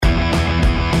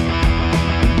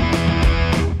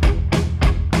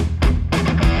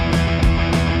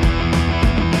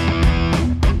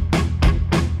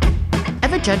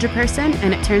judge a person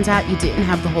and it turns out you didn't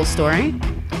have the whole story?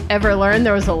 Ever learn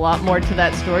there was a lot more to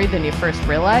that story than you first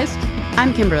realized?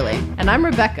 I'm Kimberly. And I'm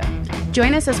Rebecca.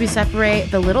 Join us as we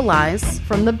separate the little lies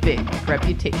from the big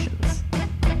reputations.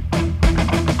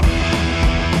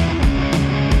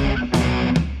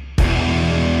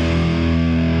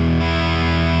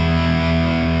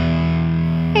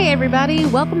 Hey everybody,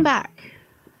 welcome back.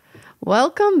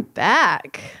 Welcome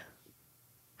back.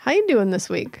 How you doing this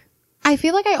week? I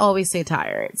feel like I always say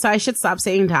tired, so I should stop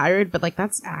saying tired, but like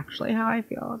that's actually how I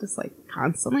feel, just like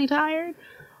constantly tired.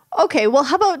 Okay, well,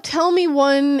 how about tell me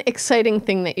one exciting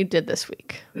thing that you did this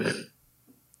week?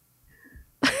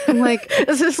 Like,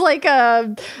 this is like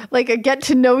a get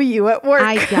to know you at work.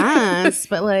 I guess,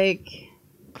 but like,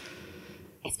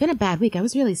 it's been a bad week. I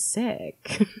was really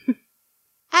sick.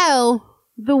 Oh,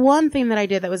 the one thing that I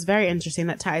did that was very interesting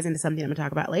that ties into something I'm going to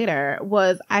talk about later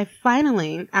was I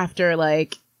finally, after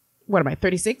like,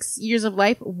 36 years of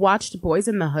life, watched Boys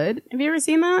in the Hood. Have you ever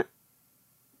seen that?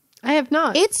 I have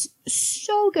not. It's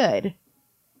so good.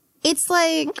 It's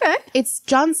like, okay. It's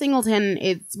John Singleton.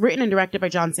 It's written and directed by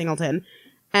John Singleton.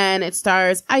 And it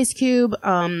stars Ice Cube,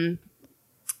 Lawrence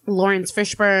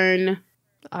Fishburne.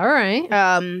 All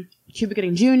right. Cuba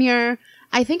Gooding Jr.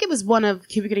 I think it was one of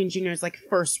Cuba Gooding Jr.'s like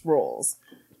first roles.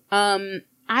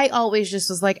 I always just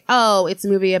was like, oh, it's a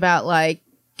movie about like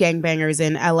gangbangers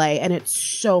in LA. And it's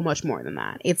so much more than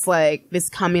that. It's like this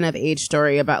coming of age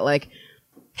story about like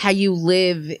how you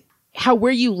live,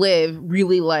 where you live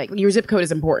really like your zip code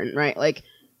is important, right? Like,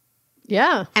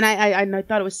 yeah. And I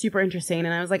thought it was super interesting.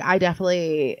 And I was like, I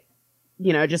definitely,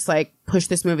 just like push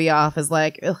this movie off as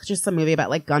like, ugh, just a movie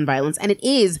about like gun violence. And it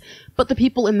is, but the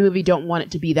people in the movie don't want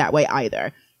it to be that way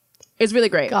either. It's really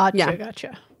great.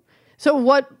 Gotcha. So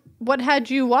what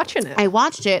had you watching it? I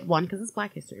watched it, one, because it's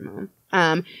Black History Month.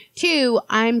 Two,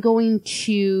 I'm going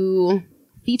to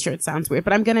feature, it sounds weird,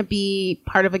 but I'm going to be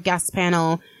part of a guest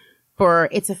panel for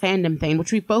It's a Fandom Thing,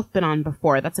 which we've both been on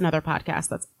before. That's another podcast.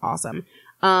 That's awesome.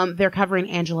 They're covering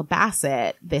Angela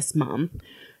Bassett this month.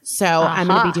 So I'm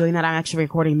going to be doing that. I'm actually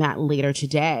recording that later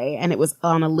today. And it was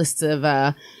on a list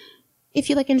of, if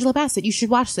you like Angela Bassett, you should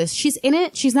watch this. She's in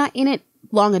it. She's not in it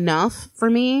long enough for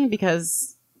me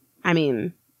because, I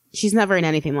mean, she's never in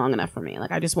anything long enough for me.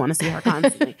 Like, I just want to see her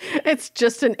constantly. It's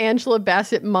just an Angela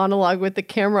Bassett monologue with the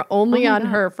camera only on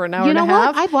her for an hour and a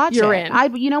half. I'd watch You're it.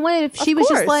 in. You know what? If she was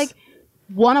just like,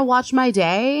 want to watch my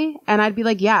day, and I'd be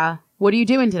like, yeah, what are you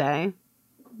doing today?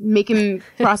 Making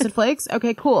Frosted Flakes?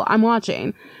 Okay, cool. I'm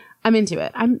watching. I'm into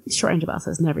it. I'm sure Angela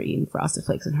Bassett has never eaten Frosted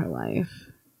Flakes in her life.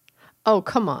 Oh,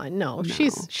 come on. No.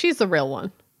 She's the real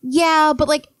one. Yeah, but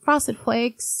like Frosted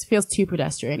Flakes feels too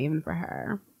pedestrian even for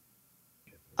her.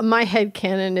 My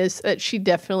headcanon is that she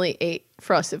definitely ate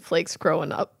Frosted Flakes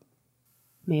growing up.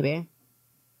 Maybe.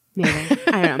 I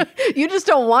don't know. You just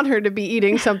don't want her to be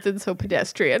eating something so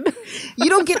pedestrian. You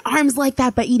don't get arms like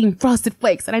that by eating Frosted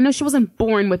Flakes. And I know she wasn't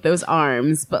born with those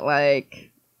arms, but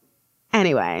like,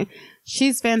 anyway,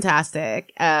 she's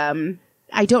fantastic.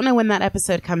 I don't know when that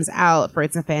episode comes out for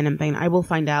It's a Fandom Thing. I will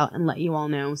find out and let you all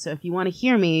know. So if you want to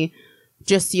hear me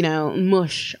just,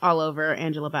 mush all over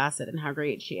Angela Bassett and how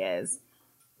great she is,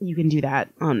 you can do that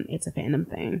on It's a Fandom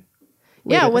Thing.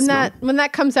 Yeah, when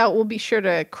that comes out, we'll be sure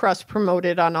to cross promote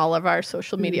it on all of our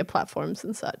social media platforms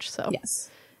and such. So yes,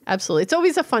 absolutely, it's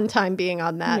always a fun time being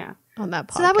on that on that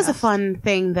podcast. So that was a fun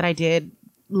thing that I did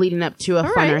leading up to a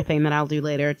funner thing that I'll do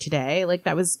later today. Like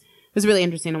it was really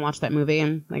interesting to watch that movie,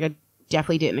 and like I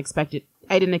definitely didn't expect it.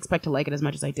 I didn't expect to like it as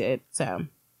much as I did. So,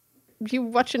 you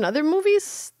watching other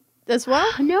movies as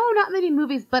well? No, not many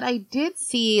movies, but I did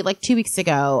see like 2 weeks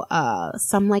ago,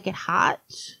 Some Like It Hot,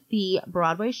 the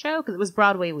Broadway show, because it was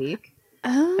Broadway week.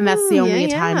 Oh, and that's the only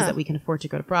times that we can afford to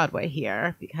go to Broadway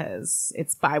here because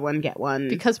it's buy one, get one.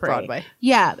 Because free. Broadway.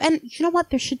 Yeah. And you know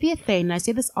what? There should be a thing. And I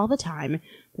say this all the time,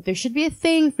 but there should be a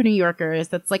thing for New Yorkers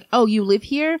that's like, oh, you live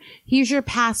here? Here's your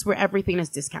pass where everything is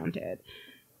discounted.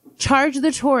 Charge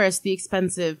the tourists the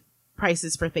expensive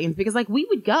prices for things because like we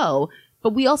would go,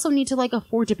 but we also need to like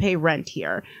afford to pay rent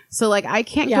here. So like I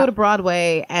can't go to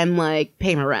Broadway and like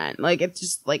pay my rent. Like it's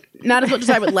just like not as much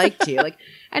as I would like to. Like,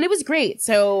 and it was great.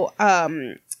 So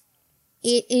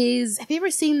it is. Have you ever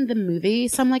seen the movie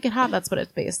Some Like It Hot? That's what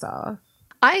it's based off.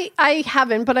 I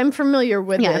haven't, but I'm familiar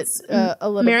with it a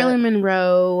little Marilyn bit.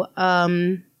 Monroe,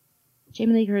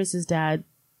 Jamie Lee Curtis's dad,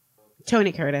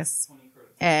 Tony Curtis,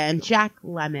 and Jack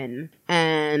Lemmon.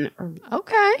 And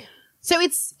okay, so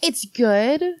it's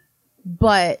good.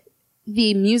 But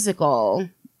the musical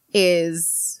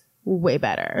is way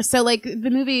better. So, like, the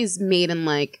movie is made in,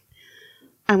 like,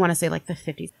 I want to say like the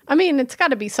 50s. I mean, it's got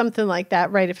to be something like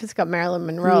that, right? If it's got Marilyn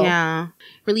Monroe. Yeah.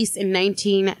 Released in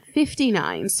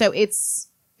 1959. So it's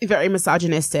very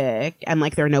misogynistic and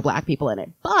like there are no black people in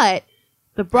it. But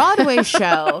the Broadway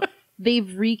show,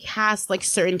 they've recast like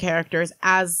certain characters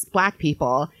as black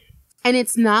people. And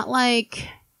it's not like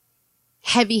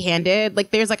heavy-handed.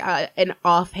 Like there's like an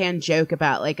offhand joke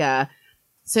about like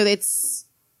so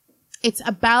it's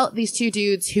about these two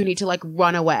dudes who need to like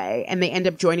run away and they end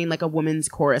up joining like a woman's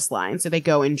chorus line. So they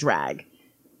go in drag.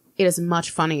 It is much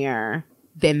funnier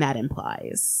than that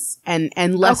implies and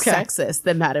less sexist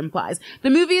than that implies.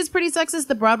 The movie is pretty sexist.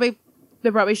 The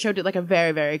Broadway show did like a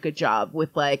very, very good job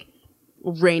with like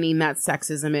reining that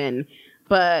sexism in.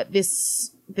 But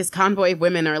this convoy of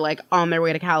women are like on their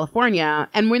way to California.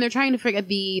 And when they're trying to figure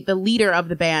the leader of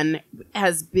the band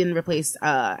has been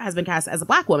cast as a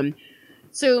black woman.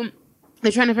 So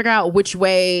they're trying to figure out which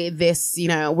way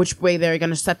they're going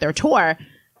to set their tour.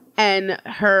 And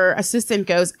her assistant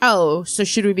goes, "Oh, so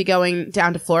should we be going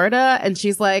down to Florida?" And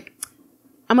she's like,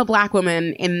 "I'm a black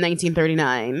woman in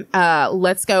 1939.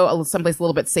 Let's go someplace a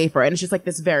little bit safer." And it's just like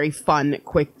this very fun,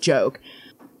 quick joke.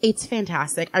 It's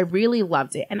fantastic. I really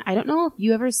loved it. And I don't know if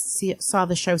you ever saw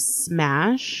the show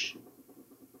Smash.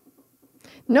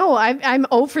 No, I'm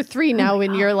 0 for 3 now,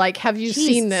 and you're like, have you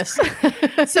seen this?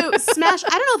 So Smash, I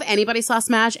don't know if anybody saw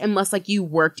Smash unless like you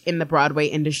worked in the Broadway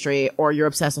industry or you're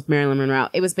obsessed with Marilyn Monroe.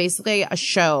 It was basically a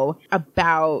show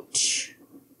about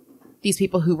these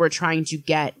people who were trying to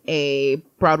get a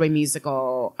Broadway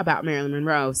musical about Marilyn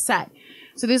Monroe set.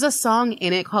 So there's a song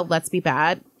in it called Let's Be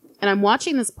Bad. And I'm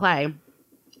watching this play.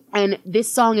 And this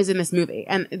song is in this movie.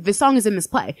 And this song is in this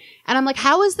play. And I'm like,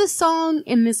 how is this song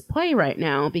in this play right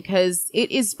now? Because it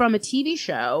is from a TV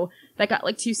show that got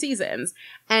like 2 seasons.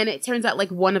 And it turns out like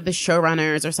one of the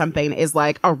showrunners or something is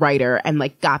like a writer and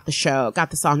like got the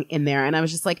song in there. And I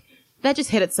was just like, that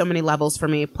just hit at so many levels for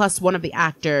me. Plus one of the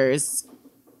actors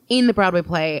in the Broadway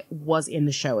play was in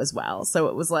the show as well. So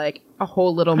it was like a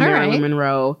whole little Marilyn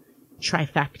Monroe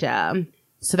trifecta.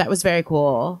 So that was very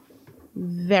cool.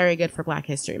 Very good for Black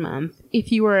History Month.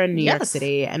 If you were in New York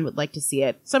City and would like to see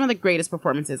it, some of the greatest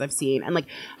performances I've seen. And like,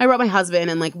 I brought my husband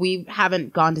and like, we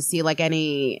haven't gone to see like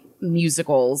any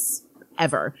musicals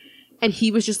ever. And he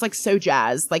was just like so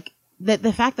jazzed. Like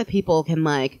the fact that people can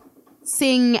like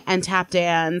sing and tap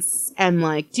dance and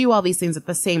like do all these things at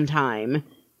the same time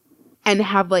and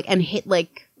have like, and hit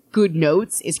like good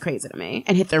notes is crazy to me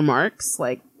and hit their marks.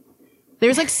 Like,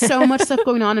 there's like so much stuff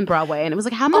going on in Broadway, and it was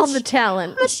like, how much? All the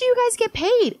talent. How much do you guys get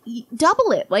paid?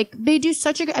 Double it. Like they do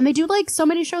and they do like so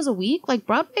many shows a week. Like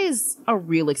Broadway is a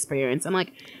real experience, and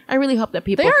like I really hope that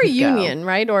people. They are a union,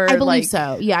 right? Or I believe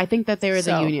so. Yeah, I think that there is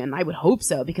a union. I would hope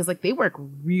so because like they work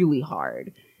really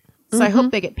hard. So I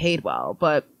hope they get paid well.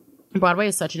 But Broadway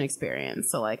is such an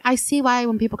experience. So like I see why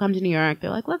when people come to New York,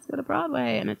 they're like, let's go to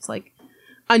Broadway, and it's like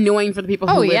annoying for the people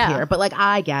who live here. But like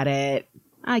I get it.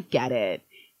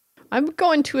 I'm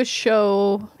going to a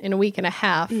show in a week and a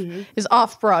half. Is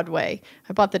off Broadway.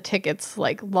 I bought the tickets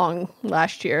like long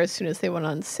last year as soon as they went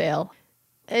on sale.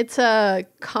 It's a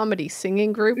comedy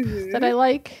singing group that I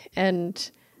like,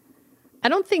 and I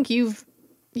don't think you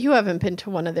haven't been to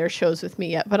one of their shows with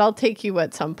me yet, but I'll take you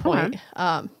at some point.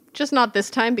 Just not this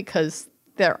time because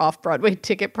their off-Broadway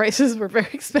ticket prices were very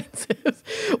expensive.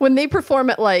 When they perform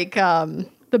at like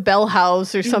the Bell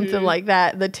House or something like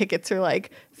that, the tickets are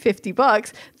like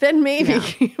 $50, then maybe.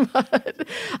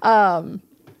 Yeah.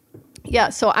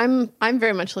 But so I'm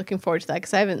very much looking forward to that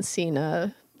because I haven't seen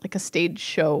a stage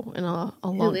show in a long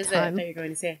time. Who is it that you're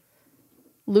going to see?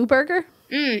 Lou Berger.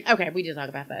 Okay, we did talk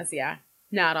about this. Yeah,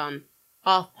 not on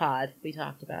Off Pod. We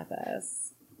talked about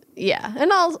this. Yeah,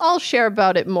 and I'll share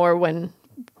about it more when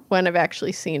I've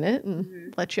actually seen it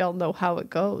and let y'all know how it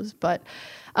goes. But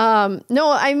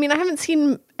no, I mean I haven't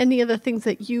seen any of the things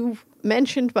that you've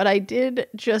mentioned, but I did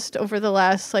just over the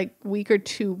last like week or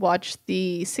two watch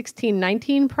the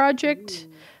 1619 Project,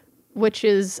 which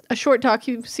is a short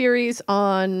docu-series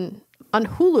on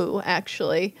Hulu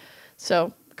actually.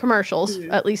 So commercials,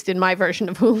 at least in my version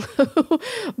of Hulu.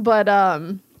 But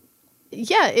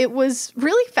yeah, it was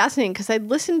really fascinating because I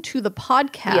listened to the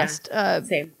podcast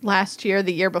last year,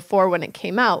 the year before when it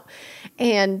came out,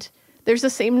 and there's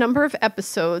the same number of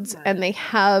episodes and they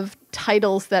have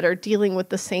titles that are dealing with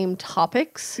the same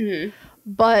topics,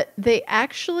 but they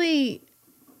actually,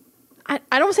 I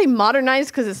don't want to say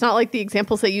modernized because it's not like the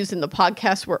examples they used in the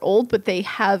podcast were old, but they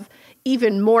have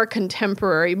even more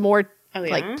contemporary, more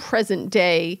like present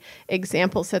day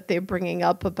examples that they're bringing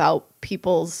up about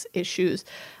people's issues.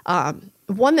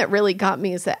 One that really got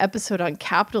me is the episode on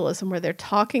capitalism where they're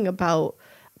talking about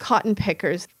cotton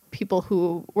pickers. people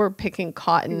who were picking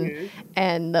cotton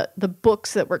and the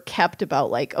books that were kept about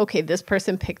like, okay, this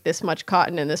person picked this much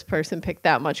cotton and this person picked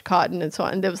that much cotton and so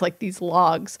on. And there was like these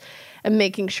logs and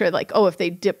making sure like, oh, if they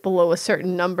dip below a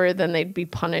certain number, then they'd be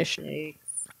punished.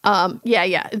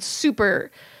 Yeah. It's super,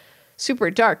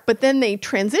 super dark. But then they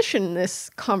transition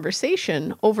this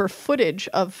conversation over footage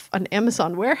of an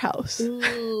Amazon warehouse.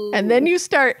 Ooh. And then you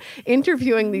start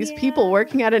interviewing these people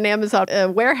working at an Amazon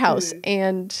warehouse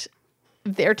and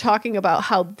they're talking about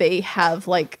how they have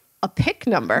like a pick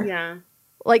number. Yeah.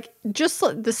 Like just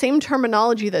the same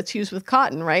terminology that's used with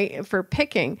cotton, right? For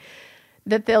picking,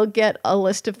 that they'll get a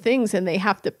list of things and they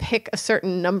have to pick a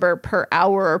certain number per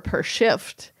hour or per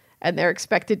shift. And they're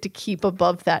expected to keep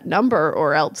above that number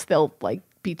or else they'll like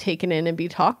be taken in and be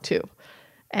talked to.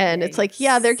 And it's like,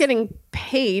 yeah, they're getting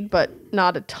paid, but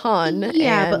not a ton.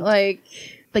 Yeah, but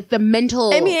like the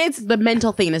mental, the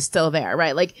mental thing is still there,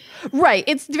 right? Like, right.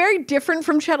 It's very different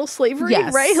from chattel slavery,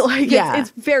 right? Like,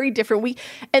 it's very different.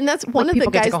 And that's one of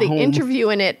the guys they interview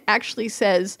in it actually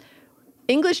says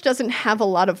English doesn't have a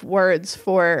lot of words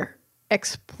for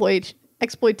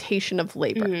exploitation of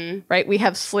labor, right? We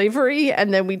have slavery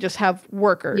and then we just have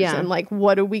workers and like,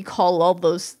 what do we call all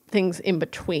those things in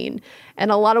between?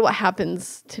 And a lot of what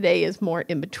happens today is more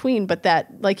in between, but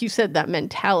that, like you said, that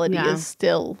mentality is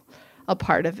still a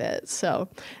part of it. So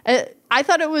I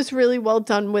thought it was really well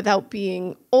done without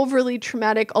being overly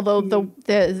traumatic, although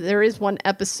there is one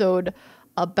episode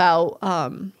about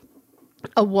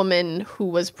a woman who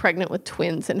was pregnant with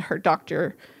twins and her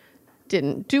doctor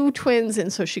didn't do twins,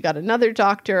 and so she got another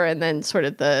doctor, and then sort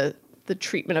of the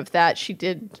treatment of that. She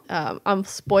did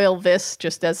spoil this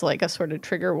just as like a sort of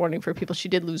trigger warning for people. She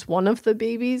did lose one of the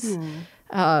babies.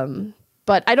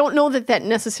 But I don't know that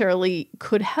necessarily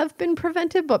could have been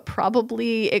prevented, but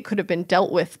probably it could have been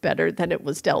dealt with better than it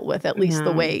was dealt with, at least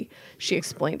the way she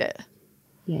explained it.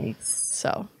 Yikes.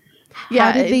 So,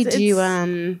 yeah. How did they do,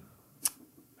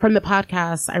 from the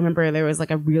podcast, I remember there was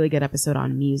like a really good episode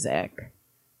on music.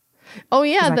 Oh,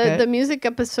 yeah. The music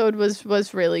episode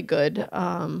was really good.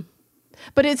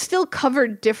 But it still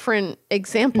covered different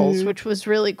examples, which was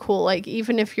really cool. Like,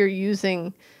 even if you're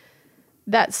using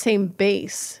that same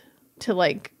base to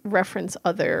like reference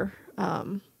other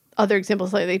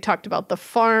examples, like they talked about the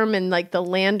farm and like the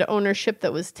land ownership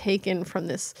that was taken from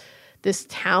this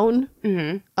town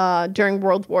during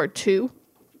World War II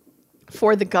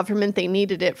for the government. They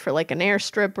needed it for like an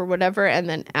airstrip or whatever, and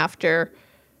then after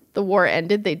the war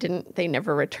ended, they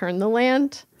never returned the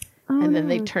land, and then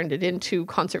they turned it into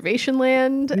conservation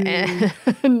land,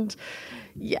 and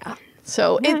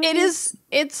so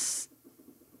it's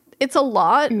a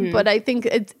lot, but I think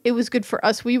it was good for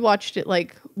us. We watched it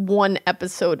like one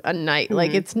episode a night.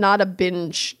 Like, it's not a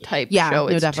binge type show.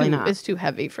 It's definitely not. It's too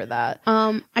heavy for that.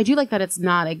 I do like that it's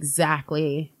not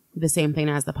exactly the same thing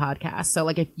as the podcast. So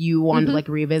like if you want to like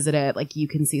revisit it, like you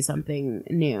can see something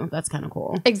new. That's kind of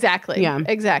cool. Exactly. Yeah.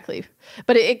 Exactly.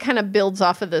 But it kind of builds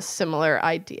off of the similar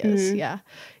ideas. Yeah.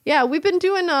 Yeah. We've been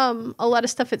doing a lot of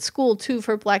stuff at school too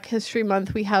for Black History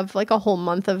Month. We have like a whole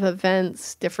month of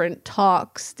events, different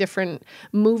talks, different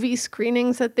movie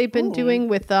screenings that they've been doing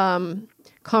with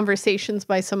conversations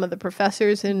by some of the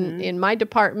professors in my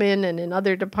department and in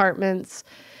other departments.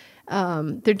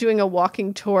 They're doing a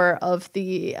walking tour of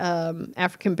the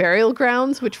African burial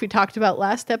grounds, which we talked about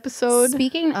last episode.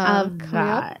 Speaking of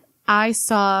that, I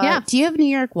saw... Yeah. Do you have New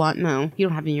York One? No, you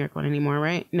don't have New York One anymore,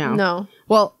 right? No.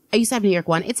 Well, I used to have New York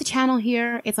One. It's a channel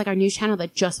here. It's like our news channel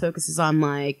that just focuses on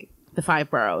like the 5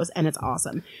 boroughs, and it's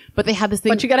awesome. But they have this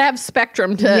thing... But you got to have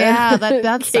Spectrum to... Yeah,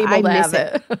 that's... I miss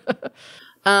it.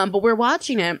 But we're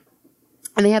watching it.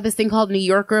 And they have this thing called New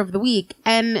Yorker of the Week.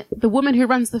 And the woman who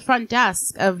runs the front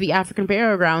desk of the African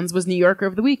Burial Grounds was New Yorker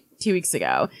of the Week 2 weeks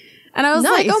ago. And I was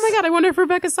like, oh my God, I wonder if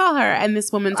Rebecca saw her. And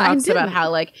this woman talks about how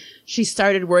like she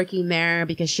started working there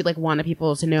because she like wanted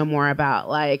people to know more about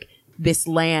like this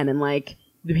land and like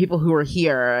the people who were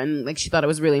here. And like she thought it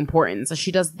was really important. So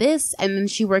she does this and then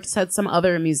she works at some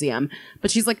other museum.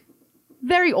 But she's like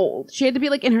very old. She had to be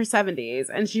like in her 70s.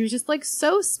 And she was just like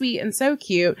so sweet and so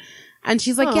cute. And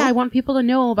she's like, yeah, I want people to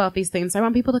know about these things. I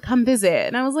want people to come visit.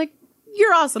 And I was like,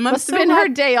 you're awesome. Must have been her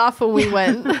day off when we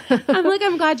went.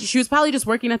 I'm glad she was probably just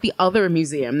working at the other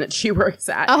museum that she works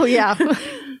at. Oh, yeah.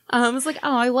 I was like,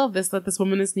 oh, I love this, that this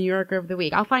woman is New Yorker of the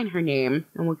Week. I'll find her name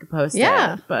and we could post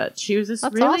it. But she was just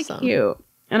really cute.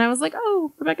 And I was like,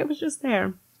 oh, Rebecca was just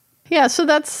there. Yeah, so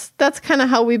that's kind of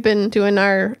how we've been doing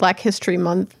our Black History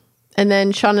Month. And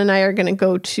then Sean and I are going to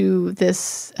go to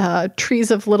this Trees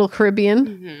of Little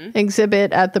Caribbean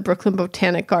exhibit at the Brooklyn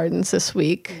Botanic Gardens this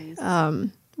week,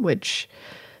 which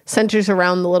centers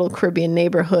around the Little Caribbean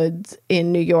neighborhoods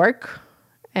in New York.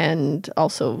 and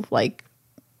also like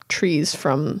trees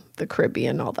from the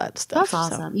Caribbean, all that stuff. That's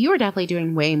awesome. You were definitely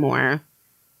doing way more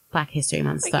Black History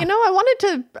Month stuff. You know, I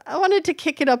wanted to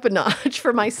kick it up a notch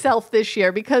for myself this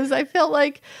year because I felt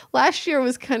like last year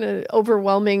was kind of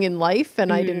overwhelming in life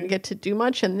and I didn't get to do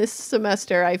much. And this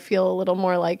semester, I feel a little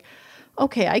more like,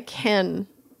 okay, I can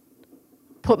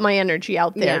put my energy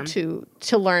out there to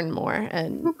learn more,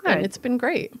 and it's been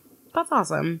great. That's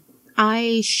awesome.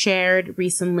 I shared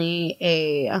recently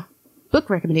a book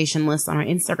recommendation list on our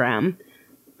Instagram.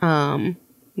 You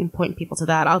can point people to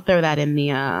that. I'll throw that in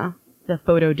the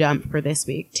photo dump for this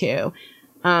week too.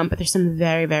 But there's some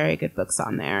very, very good books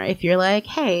on there. If you're like,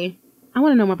 hey, I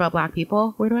want to know more about Black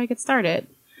people, where do I get started?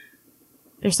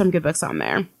 There's some good books on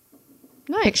there.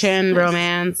 Nice. Fiction,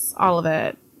 romance, all of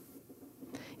it.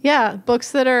 Yeah,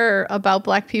 books that are about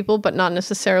Black people, but not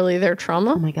necessarily their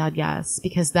trauma. Oh my God, yes.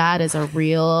 Because that is a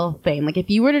real thing. Like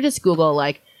if you were to just Google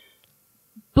like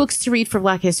books to read for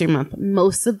Black History Month,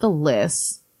 most of the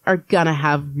lists are gonna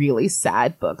have really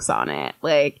sad books on it.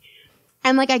 Like,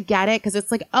 and like I get it because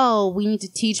it's like, oh, we need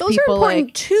to teach Those people are important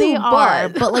like too, they are,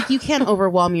 but but like you can't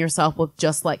overwhelm yourself with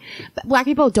just like Black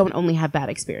people don't only have bad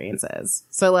experiences.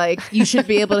 So like you should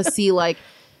be able to see like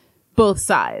both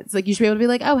sides. Like you should be able to be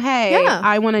like, oh hey,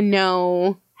 I want to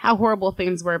know how horrible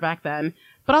things were back then.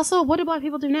 But also, what do Black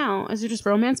people do now? Is there just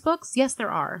romance books? Yes,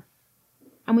 there are,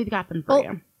 and we've got them for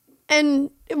you. And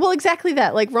well, exactly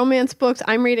that. Like romance books.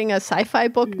 I'm reading a sci-fi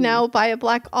book now by a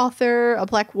Black author, a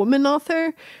Black woman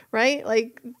author, right?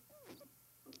 Like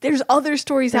there's other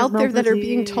stories out there that are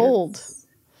being told.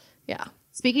 Yeah.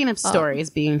 Speaking of stories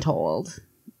being told.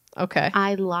 Okay.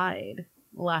 I lied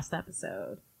last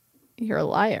episode. You're a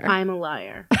liar. I'm a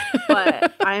liar.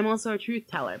 But I am also a truth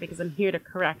teller because I'm here to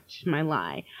correct my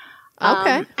lie.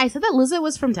 Okay. I said that Lizzo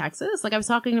was from Texas. Like I was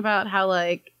talking about how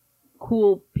like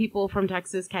cool people from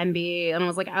Texas can be. And I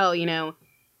was like, oh, you know,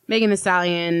 Megan Thee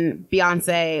Stallion,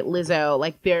 Beyonce, Lizzo,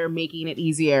 like they're making it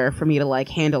easier for me to like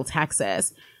handle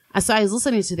Texas. So I was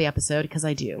listening to the episode because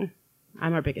I do.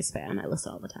 I'm our biggest fan. I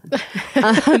listen all the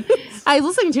time. I was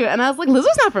listening to it and I was like,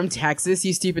 Lizzo's not from Texas,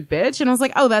 you stupid bitch. And I was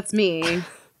like, oh, that's me.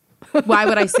 Why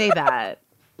would I say that?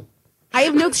 I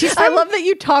have no... I love that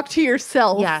you talk to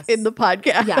yourself in the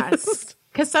podcast. Yes.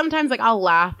 Because sometimes, like, I'll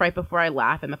laugh right before I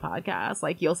laugh in the podcast.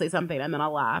 Like, you'll say something, and then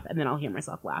I'll laugh, and then I'll hear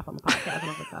myself laugh on the podcast. And I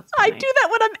was like, that's funny. I do that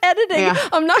when I'm editing. Yeah.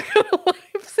 I'm not going to lie.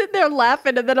 I'm sitting there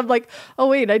laughing, and then I'm like, oh,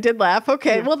 wait, I did laugh.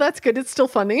 Okay, well, that's good. It's still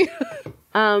funny.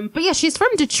 But yeah, she's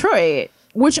from Detroit,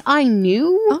 which I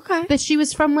knew that she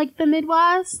was from, like, the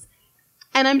Midwest.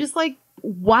 And I'm just like,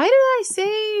 why did I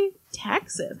say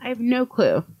Texas? I have no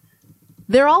clue.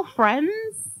 They're all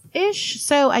friends-ish,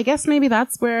 so I guess maybe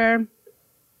that's where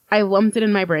I lumped it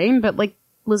in my brain, but like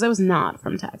Lizzo's not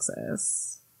from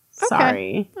Texas.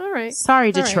 Sorry. All right.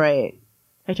 Sorry, Detroit.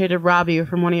 I tried to rob you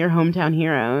from one of your hometown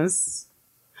heroes.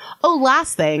 Oh,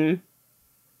 last thing,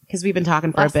 because we've been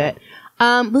talking for a bit.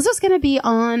 Lizzo's going to be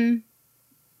on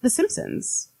The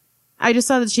Simpsons. I just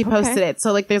saw that she posted it.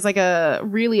 So like there's like a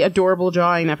really adorable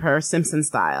drawing of her Simpson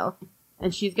style.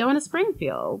 And she's going to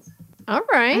Springfield. All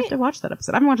right. I have to watch that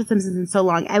episode. I haven't watched The Simpsons in so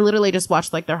long. I literally just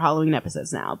watched like their Halloween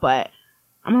episodes now, but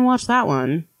I'm going to watch that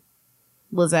one.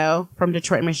 Lizzo from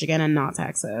Detroit, Michigan, and not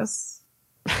Texas.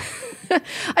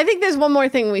 I think there's one more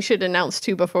thing we should announce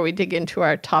too before we dig into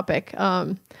our topic.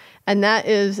 And that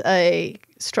is a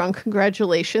strong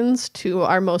congratulations to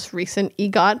our most recent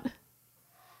EGOT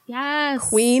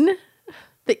queen.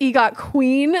 The EGOT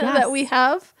queen that we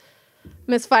have.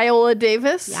 Miss Viola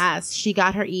Davis. Yes, she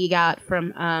got her EGOT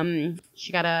from,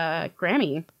 she got a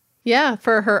Grammy. Yeah,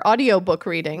 for her audiobook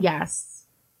reading. Yes.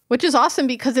 Which is awesome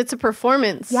because it's a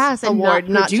performance award,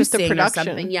 not just a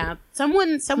production. Yeah.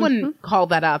 Someone called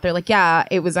that out. They're like, yeah,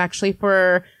 it was actually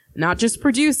for not just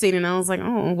producing. And I was like,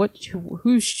 oh,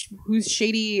 who's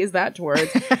shady is that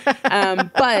towards?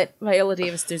 But Viola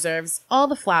Davis deserves all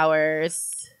the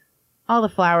flowers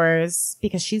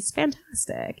because she's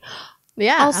fantastic.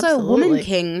 Yeah. Also, absolutely. Woman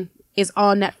King is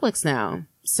on Netflix now.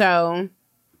 So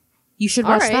you should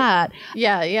watch that.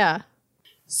 Yeah, yeah.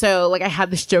 So, like, I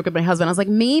had this joke with my husband. I was like,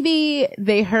 maybe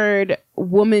they heard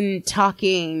Woman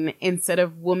Talking instead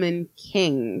of Woman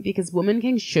King, because Woman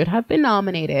King should have been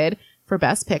nominated for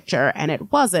Best Picture, and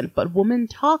it wasn't, but Woman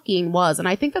Talking was. And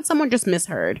I think that someone just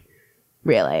misheard,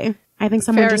 really. I think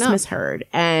someone just misheard.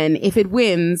 And if it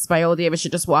wins, Viola Davis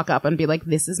should just walk up and be like,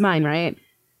 this is mine, right?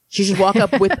 She should walk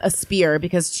up with a spear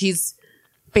because she's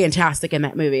fantastic in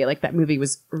that movie. Like, that movie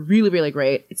was really, really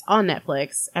great. It's on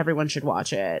Netflix. Everyone should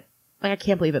watch it. Like, I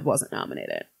can't believe it wasn't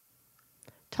nominated.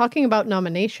 Talking about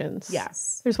nominations.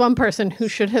 Yes. There's one person who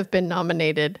should have been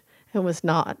nominated and was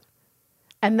not.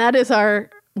 And that is our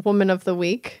Woman of the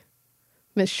Week,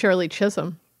 Miss Shirley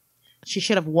Chisholm. She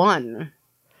should have won.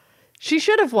 She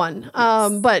should have won.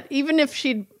 But even if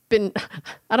she'd been,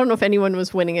 I don't know if anyone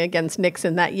was winning against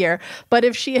Nixon that year, but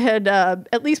if she had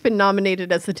at least been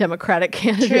nominated as the Democratic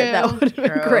candidate, that would have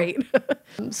been great.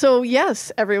 So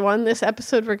yes, everyone, this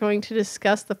episode we're going to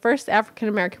discuss the first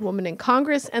African-American woman in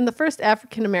Congress and the first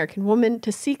African-American woman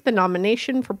to seek the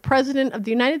nomination for President of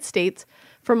the United States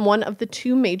from one of the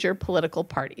two major political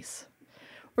parties.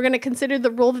 We're going to consider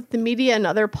the role that the media and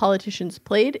other politicians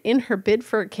played in her bid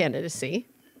for candidacy.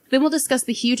 Then we'll discuss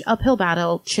the huge uphill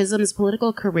battle Chisholm's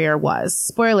political career was.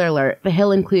 Spoiler alert, the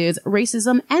Hill includes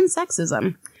racism and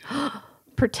sexism.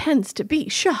 Pretends to be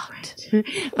shocked.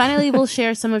 Finally, we'll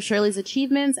share some of Shirley's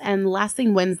achievements and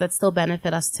lasting wins that still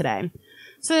benefit us today.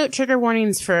 So trigger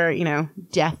warnings for,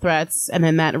 death threats and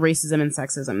then that racism and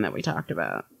sexism that we talked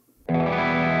about.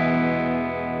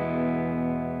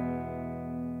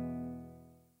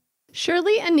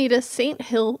 Shirley Anita St.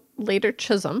 Hill, later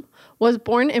Chisholm, was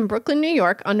born in Brooklyn, New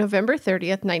York on November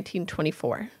 30th,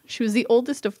 1924. She was the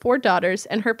oldest of 4 daughters,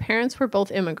 and her parents were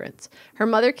both immigrants. Her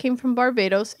mother came from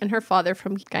Barbados and her father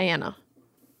from Guyana.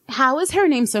 How is her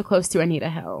name so close to Anita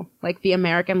Hill? Like the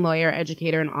American lawyer,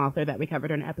 educator, and author that we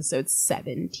covered in episode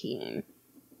 17.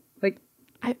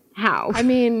 How? I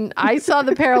mean, I saw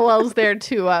the parallels there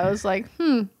too. I was like,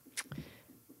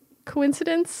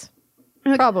 coincidence?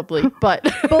 Probably, but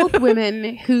both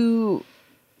women who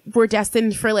were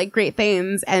destined for great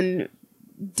things and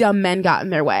dumb men got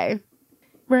in their way.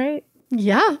 Right?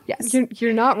 Yeah. Yes.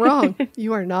 You're not wrong.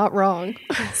 You are not wrong.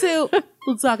 So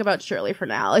let's talk about Shirley for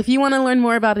now. If you want to learn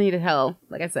more about Anita Hill,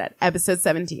 like I said, episode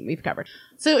 17 we've covered.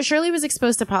 So Shirley was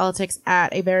exposed to politics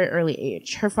at a very early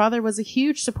age. Her father was a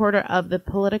huge supporter of the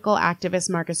political activist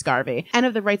Marcus Garvey and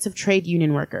of the rights of trade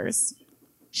union workers.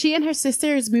 She and her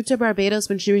sisters moved to Barbados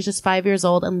when she was just 5 years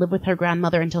old and lived with her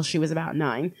grandmother until she was about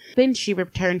 9. Then she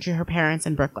returned to her parents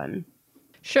in Brooklyn.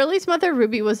 Shirley's mother,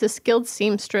 Ruby, was a skilled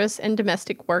seamstress and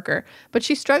domestic worker, but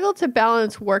she struggled to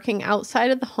balance working outside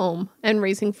of the home and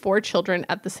raising 4 children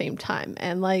at the same time.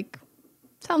 And,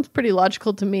 sounds pretty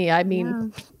logical to me. I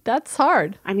mean, That's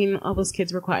hard. I mean, all those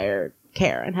kids require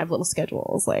care and have little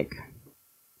schedules.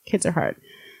 Kids are hard.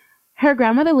 Her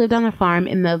grandmother lived on a farm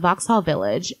in the Vauxhall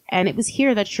Village, and it was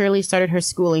here that Shirley started her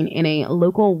schooling in a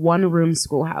local one-room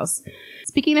schoolhouse.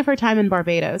 Speaking of her time in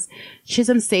Barbados,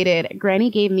 Chisholm stated,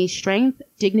 "Granny gave me strength,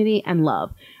 dignity, and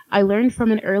love. I learned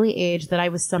from an early age that I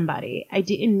was somebody. I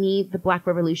didn't need the Black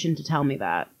Revolution to tell me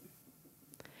that."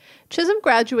 Chisholm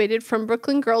graduated from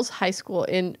Brooklyn Girls High School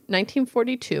in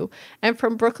 1942 and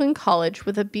from Brooklyn College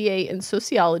with a BA in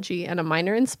sociology and a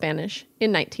minor in Spanish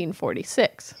in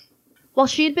 1946. While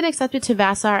she had been accepted to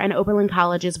Vassar and Oberlin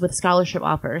colleges with scholarship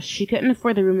offers, she couldn't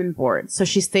afford the room and board, so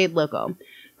she stayed local.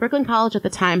 Brooklyn College at the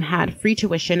time had free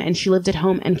tuition, and she lived at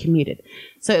home and commuted.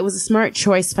 So it was a smart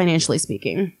choice, financially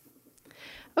speaking.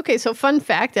 Okay, so fun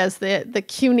fact, as the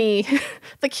CUNY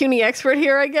the CUNY expert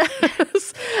here, I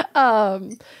guess,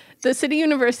 the City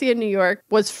University of New York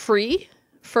was free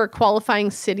for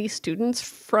qualifying city students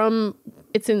from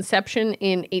its inception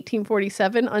in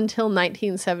 1847 until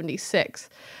 1976.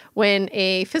 When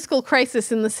a fiscal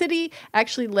crisis in the city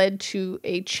actually led to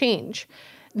a change.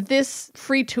 This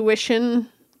free tuition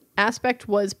aspect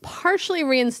was partially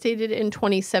reinstated in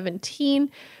 2017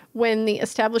 when the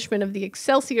establishment of the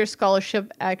Excelsior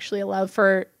Scholarship actually allowed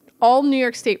for all New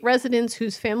York State residents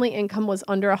whose family income was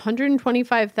under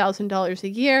 $125,000 a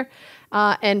year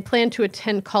and planned to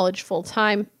attend college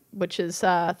full-time, which is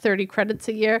 30 credits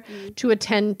a year, to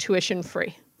attend tuition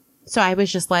free. So I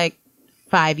was just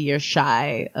 5 years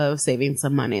shy of saving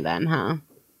some money then, huh?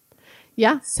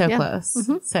 Yeah. So close.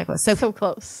 Mm-hmm. So close. So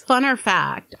close. Funner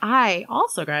fact, I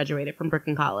also graduated from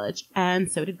Brooklyn College,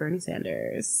 and so did Bernie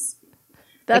Sanders.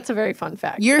 That's a very fun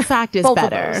fact. Your fact is Both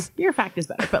better. Your fact is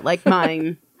better, but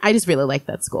mine, I just really liked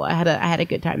that school. I had a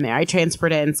good time there. I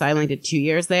transferred in, so I only did 2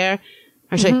 years there.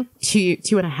 Actually,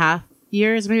 2.5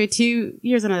 years, maybe 2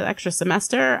 years and an extra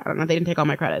semester. I don't know. They didn't take all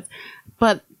my credits,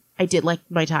 but I did like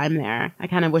my time there. I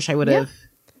kind of wish I would have.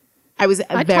 I was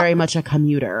very much a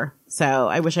commuter, so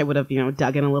I wish I would have,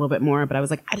 dug in a little bit more. But I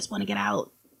was like, I just want to get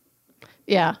out.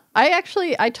 Yeah,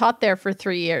 I taught there for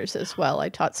 3 years as well. I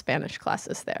taught Spanish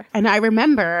classes there. And I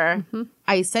remember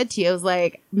I said to you, I was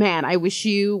like, man, I wish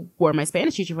you were my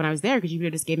Spanish teacher when I was there because you could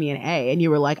have just gave me an A. And you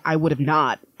were like, I would have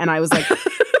not. And I was like,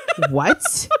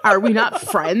 what? Are we not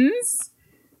friends?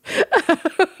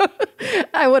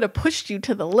 I would have pushed you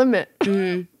to the limit.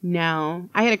 No,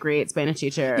 I had a great Spanish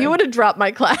teacher. You would have dropped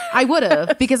my class. I would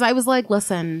have, because I was like,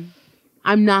 listen,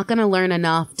 I'm not going to learn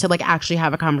enough to actually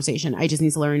have a conversation. I just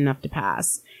need to learn enough to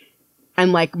pass.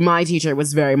 And like my teacher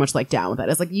was very much like down with it.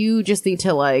 It's like, you just need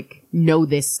to like know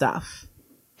this stuff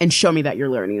and show me that you're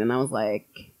learning. And I was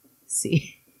like,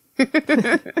 see.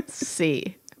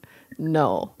 See.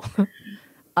 No.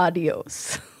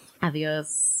 Adios.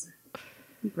 Adios.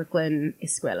 Brooklyn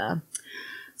Escuela.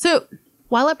 So,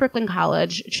 while at Brooklyn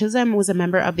College, Chisholm was a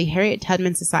member of the Harriet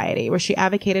Tubman Society, where she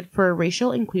advocated for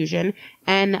racial inclusion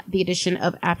and the addition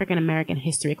of African American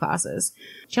history classes.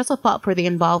 She also fought for the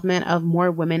involvement of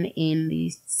more women in the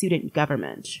student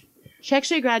government. She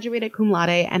actually graduated cum laude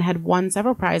and had won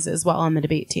several prizes while on the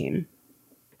debate team.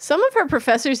 Some of her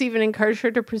professors even encouraged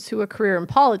her to pursue a career in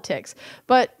politics,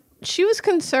 but she was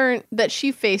concerned that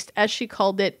she faced, as she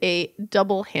called it, a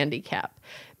double handicap,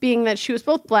 being that she was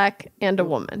both Black and a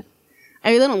woman.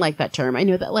 I really don't like that term. I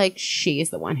know that, like, she is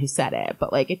the one who said it,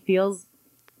 but, like, it feels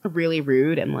really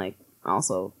rude and, like,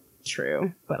 also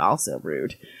true, but also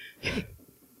rude.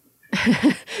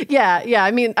 Yeah.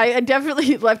 I mean, I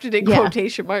definitely left it in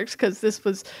quotation marks because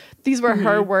these were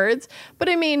her words. But,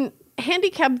 I mean,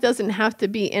 handicap doesn't have to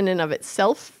be in and of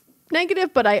itself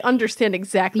negative, but I understand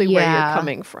exactly where you're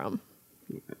coming from.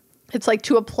 It's like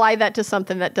to apply that to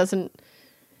something that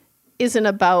isn't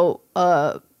about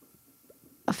a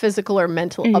physical or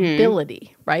mental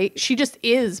ability, right? She just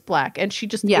is Black and she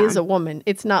just is a woman.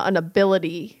 It's not an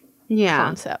ability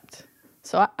concept.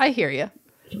 So I hear you.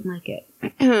 I don't like it.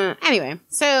 Anyway,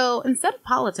 so instead of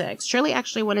politics, Shirley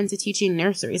actually went into teaching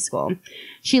nursery school.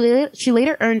 She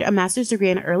later earned a master's degree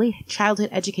in early childhood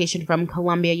education from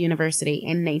Columbia University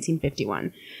in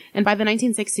 1951. And by the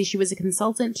 1960s, she was a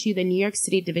consultant to the New York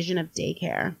City Division of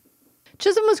Daycare.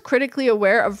 Chisholm was critically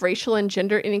aware of racial and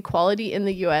gender inequality in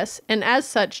the U.S. and as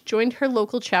such joined her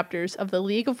local chapters of the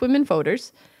League of Women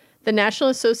Voters, the National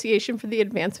Association for the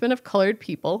Advancement of Colored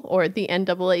People, or the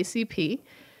NAACP,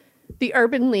 the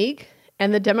Urban League,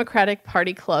 and the Democratic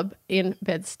Party Club in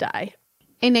Bed-Stuy.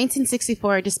 In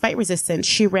 1964, despite resistance,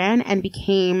 she ran and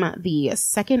became the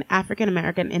second African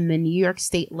American in the New York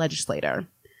State Legislature.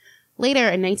 Later,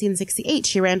 in 1968,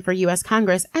 she ran for U.S.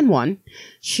 Congress and won.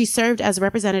 She served as a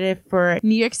representative for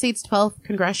New York State's 12th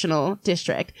Congressional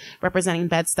District, representing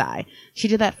Bed-Stuy. She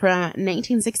did that from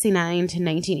 1969 to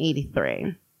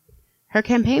 1983. Her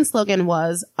campaign slogan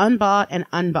was "Unbought and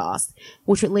Unbossed,"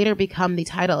 which would later become the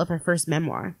title of her first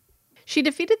memoir. She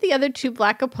defeated the other two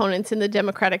Black opponents in the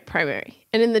Democratic primary,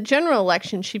 and in the general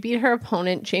election, she beat her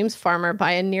opponent, James Farmer,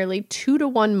 by a nearly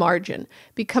 2-to-1 margin,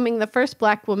 becoming the first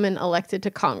Black woman elected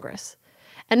to Congress.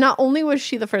 And not only was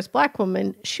she the first Black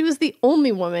woman, she was the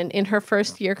only woman in her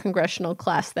first-year congressional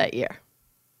class that year.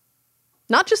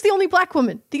 Not just the only Black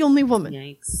woman, the only woman.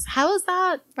 Yikes. How is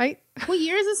that? Right? What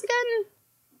year is this again?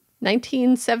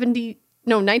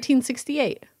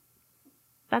 1968.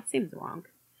 That seems wrong.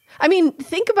 I mean,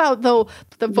 think about, though,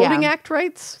 the Voting Act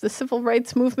rights, the civil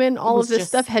rights movement, all of this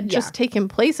stuff had just taken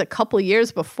place a couple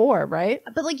years before, right?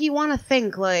 But, like, you want to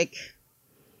think, like,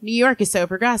 New York is so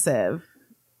progressive.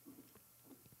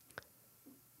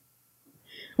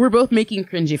 We're both making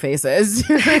cringy faces.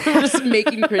 We're just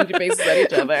making cringy faces at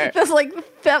each other. That's like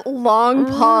that long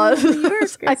pause.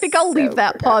 I think I'll leave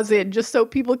that pause in just so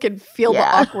people can feel the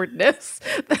awkwardness.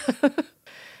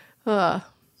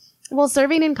 While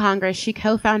serving in Congress, she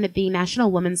co-founded the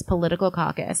National Women's Political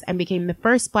Caucus and became the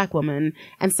first Black woman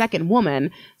and second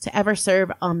woman to ever serve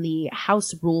on the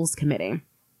House Rules Committee.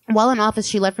 While in office,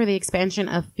 she led for the expansion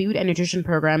of food and nutrition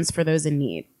programs for those in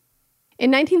need. In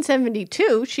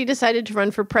 1972, she decided to run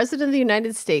for president of the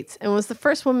United States and was the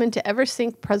first woman to ever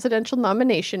sink presidential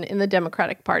nomination in the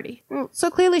Democratic Party. So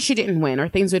clearly she didn't win, or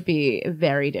things would be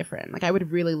very different. Like, I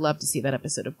would really love to see that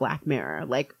episode of Black Mirror.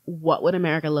 Like, what would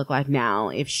America look like now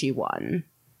if she won?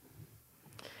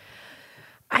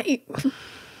 I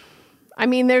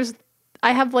mean,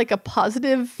 I have like a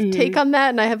positive take on that,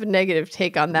 and I have a negative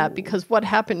take on that, because what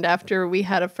happened after we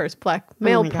had a first Black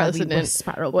male president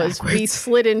was we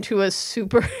slid into a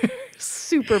super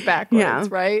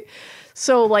backwards, right?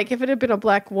 So, like, if it had been a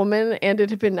Black woman and it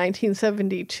had been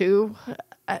 1972,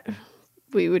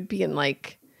 we would be in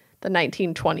like the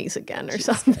 1920s again or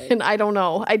something. I don't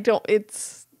know.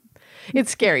 It's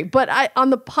scary, but on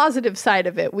the positive side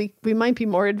of it, we might be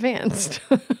more advanced.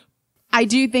 I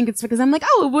do think it's because I'm like,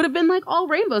 oh, it would have been like all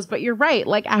rainbows. But you're right.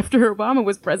 Like, after Obama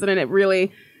was president,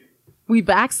 we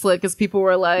backslid because people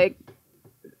were like,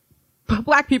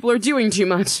 Black people are doing too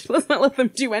much. Let's not let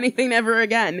them do anything ever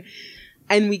again.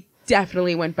 And we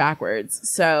definitely went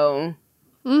backwards. So,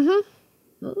 I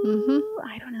don't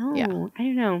know. Yeah. I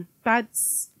don't know.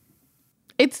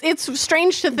 It's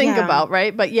strange to think about,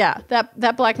 right? But yeah,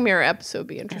 that Black Mirror episode would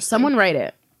be interesting. Someone write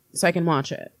it so I can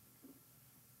watch it.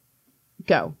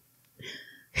 Go.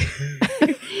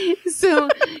 So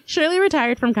Shirley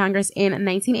retired from Congress in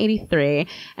 1983,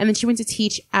 and then she went to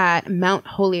teach at Mount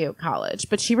Holyoke College,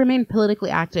 but she remained politically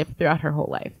active throughout her whole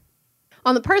life.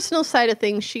 On the personal side of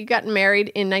things, she got married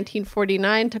in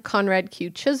 1949 to Conrad Q.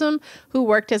 Chisholm, who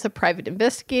worked as a private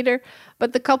investigator,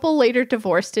 but the couple later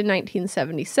divorced in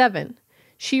 1977.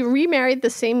 She remarried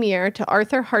the same year to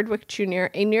Arthur Hardwick Jr.,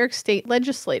 a New York State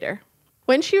legislator.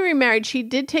 When she remarried, she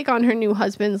did take on her new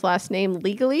husband's last name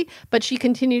legally, but she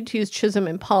continued to use Chisholm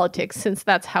in politics since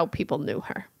that's how people knew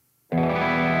her.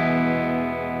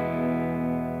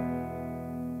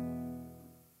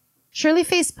 Shirley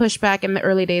faced pushback in the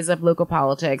early days of local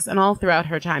politics and all throughout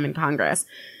her time in Congress,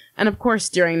 and of course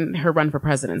during her run for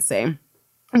presidency.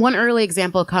 One early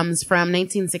example comes from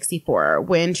 1964,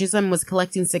 when Chisholm was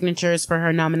collecting signatures for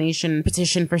her nomination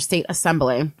petition for state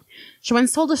assembly. She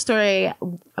once told a story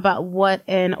about what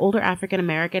an older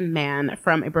African-American man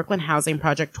from a Brooklyn housing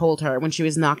project told her when she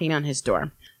was knocking on his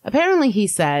door. Apparently he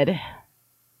said,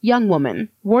 "Young woman,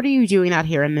 what are you doing out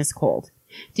here in this cold?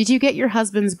 Did you get your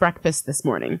husband's breakfast this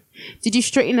morning? Did you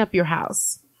straighten up your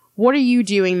house? What are you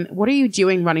doing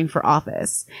running for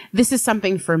office? This is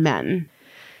something for men."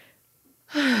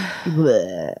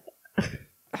 Bleh.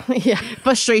 Yeah.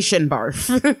 Frustration barf.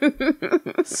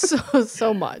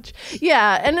 So much.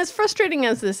 Yeah, and as frustrating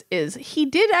as this is, he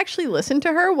did actually listen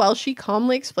to her while she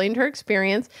calmly explained her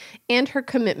experience and her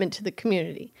commitment to the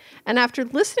community. And after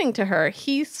listening to her,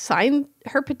 he signed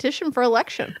her petition for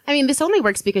election. I mean, this only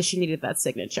works because she needed that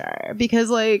signature. Because,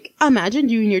 like, imagine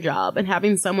doing your job and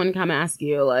having someone come ask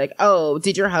you, like, "Oh,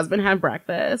 did your husband have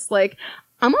breakfast?" Like,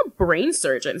 I'm a brain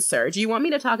surgeon, sir. Do you want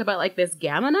me to talk about, like, this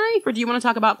gamma knife, or do you want to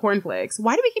talk about cornflakes?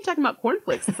 Why do we keep talking about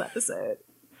cornflakes this episode?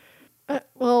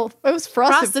 Well, it was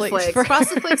Frosted Flakes.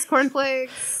 Frosted Flakes,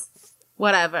 cornflakes,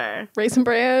 whatever. Raisin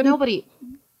Bran. Nobody.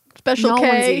 Special no K.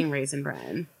 one's eating Raisin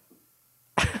Bran.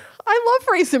 I love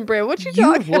Raisin Bran. What you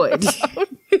talking would.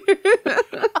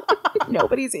 about?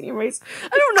 Nobody's eating Raisin.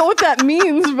 I don't know what that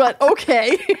means, but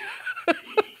okay.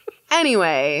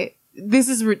 Anyway, this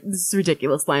is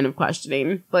ridiculous line of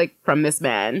questioning, like, from this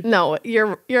man. No,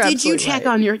 you're Did you absolutely check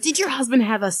right. on did your husband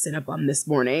have a Cinnabon this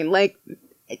morning? Like,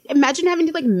 imagine having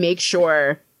to, like, make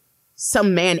sure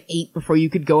some man ate before you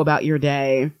could go about your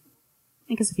day.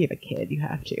 I guess if you have a kid, you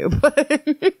have to, but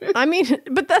I mean,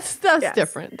 but that's Yes.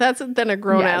 different. That's than a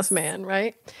grown-ass Yes. man,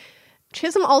 right?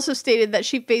 Chisholm also stated that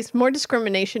she faced more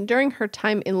discrimination during her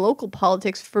time in local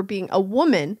politics for being a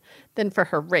woman than for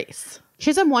her race.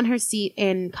 Chisholm won her seat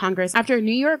in Congress after a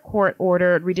New York court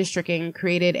ordered redistricting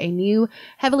created a new,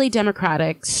 heavily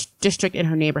Democratic district in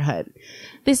her neighborhood.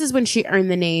 This is when she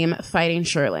earned the name Fighting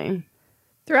Shirley.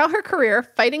 Throughout her career,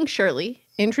 Fighting Shirley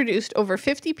introduced over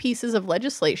 50 pieces of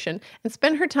legislation and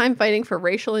spent her time fighting for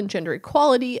racial and gender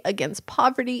equality, against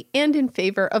poverty, and in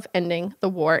favor of ending the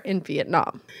war in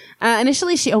Vietnam.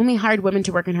 Initially, she only hired women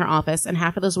to work in her office, and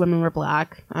half of those women were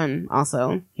black. I'm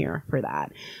also here for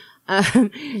that.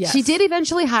 Yes. She did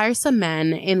eventually hire some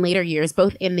men in later years,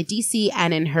 both in the DC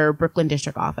and in her Brooklyn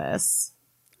district office.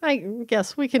 I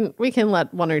guess we can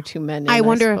let one or two men in, I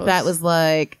wonder if suppose. that was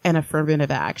like an affirmative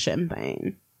action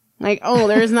thing. Like, oh,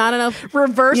 there's not enough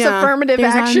reverse affirmative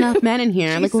there's action. not enough men in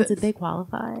here. Like, well, Jesus. did they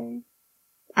qualify?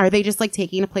 Are they just like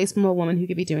taking a place from a woman who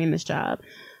could be doing this job?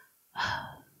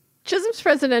 Chisholm's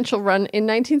presidential run in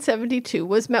 1972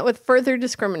 was met with further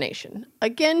discrimination.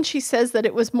 Again, she says that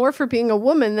it was more for being a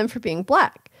woman than for being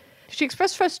black. She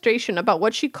expressed frustration about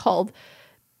what she called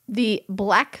the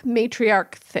black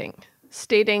matriarch thing,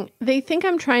 stating, "They think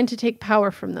I'm trying to take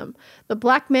power from them. The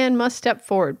black man must step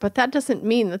forward, but that doesn't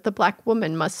mean that the black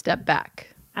woman must step back."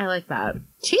 I like that.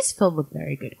 She's filled with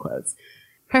very good quotes.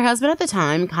 Her husband at the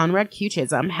time, Conrad Q.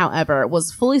 Chisholm, however,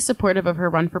 was fully supportive of her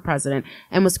run for president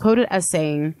and was quoted as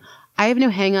saying, "I have no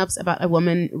hangups about a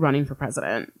woman running for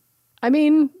president." I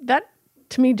mean, that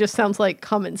to me just sounds like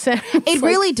common sense. It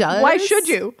really does. Why should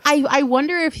you? I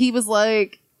wonder if he was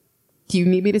like, "Do you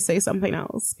need me to say something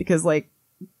else?" Because, like,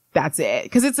 that's it.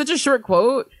 Because it's such a short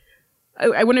quote.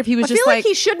 I wonder if he was I just feel like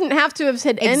he shouldn't have to have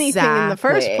said anything in the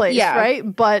first Exactly. place, Yeah.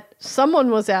 right? But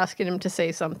someone was asking him to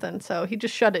say something, so he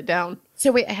just shut it down.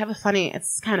 So wait, I have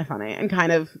it's kind of funny and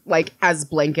kind of like as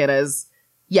blanket as,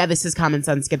 yeah, this is common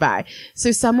sense, goodbye.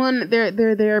 So someone,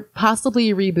 they're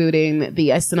possibly rebooting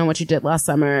the I Still Know What You Did Last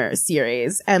Summer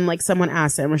series, and like someone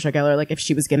asked Sarah Michelle Gellar like if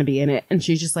she was going to be in it, and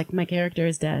she's just like, my character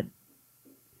is dead.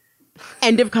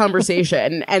 End of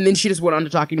conversation. And then she just went on to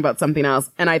talking about something else.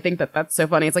 And I think that that's so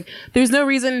funny. It's like, there's no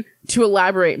reason to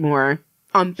elaborate more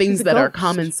on things She's a that are ghost.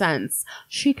 common sense.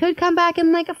 She could come back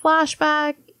in like a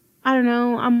flashback. I don't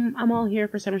know. I'm all here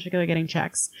for Sarah Michelle Gellar getting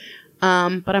checks.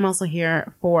 But I'm also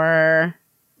here for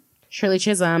Shirley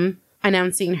Chisholm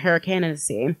announcing her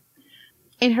candidacy.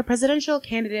 In her presidential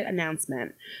candidate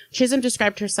announcement, Chisholm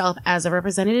described herself as a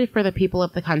representative for the people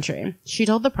of the country. She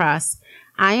told the press,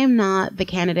 "I am not the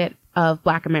candidate of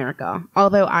Black America,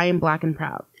 although I am Black and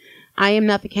proud. I am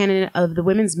not the candidate of the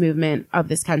women's movement of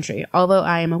this country, although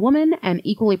I am a woman and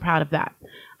equally proud of that.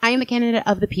 I am the candidate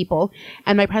of the people,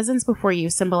 and my presence before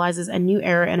you symbolizes a new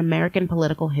era in American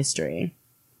political history."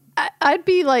 I'd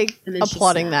be like And then she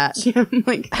applauding that. snapped. I'm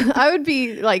like, I would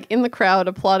be like in the crowd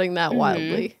applauding that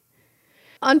wildly.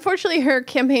 Unfortunately, her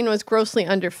campaign was grossly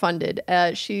underfunded.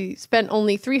 She spent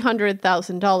only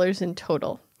 $300,000 in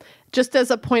total. Just as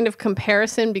a point of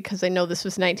comparison, because I know this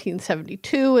was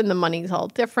 1972 and the money's all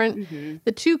different,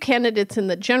 the two candidates in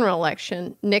the general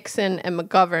election, Nixon and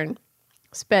McGovern,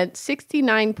 spent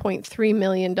 $69.3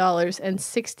 million and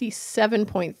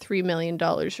 $67.3 million,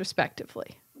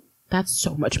 respectively. that's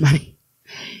so much money.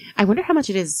 I wonder how much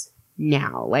it is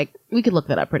now. Like, we could look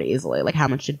that up pretty easily. Like, how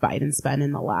much did Biden spend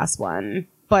in the last one?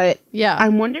 But Yeah.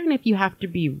 I'm wondering if you have to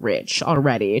be rich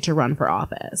already to run for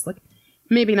office. Like,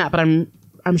 maybe not, but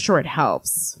I'm sure it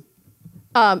helps.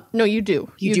 No, you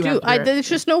do. You do have to- There's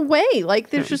just no way. Like,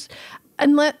 there's just,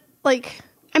 unless, like,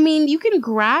 I mean, you can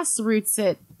grassroots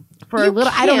it for a You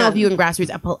little. I don't know if can. you can grassroots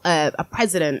a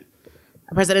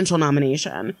presidential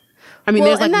nomination. I mean, well,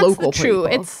 there's like and that's local true.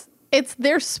 people. It's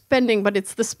their spending, but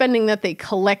it's the spending that they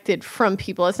collected from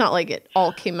people. It's not like it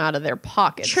all came out of their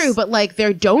pockets. True, but like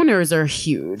their donors are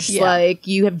huge. Yeah. Like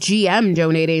you have GM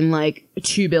donating like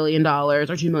 $2 billion or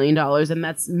 $2 million, and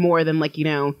that's more than like, you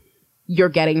know, you're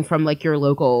getting from like your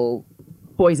local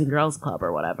Boys and Girls Club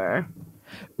or whatever.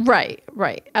 Right,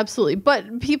 absolutely.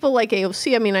 But people like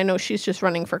AOC, I mean, I know she's just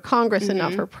running for Congress and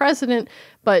not for president,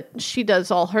 but she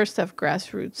does all her stuff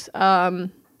grassroots.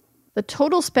 The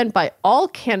total spent by all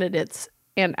candidates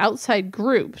and outside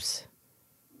groups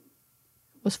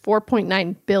was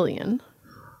 $4.9 billion.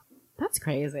 That's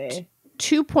crazy.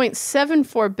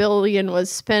 $2.74 billion was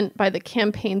spent by the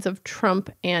campaigns of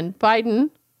Trump and Biden,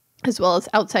 as well as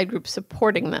outside groups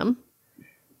supporting them.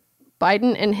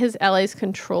 Biden and his allies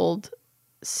controlled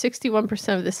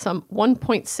 61% of this sum,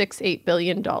 $1.68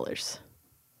 billion.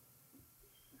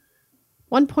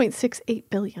 $1.68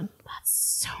 billion. That's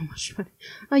so much money.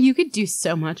 Oh, you could do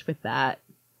so much with that.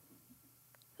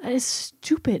 That is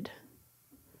stupid.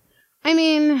 I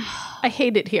mean, I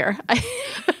hate it here.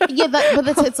 yeah,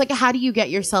 but it's like, how do you get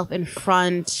yourself in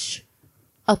front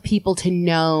of people to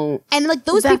know? And like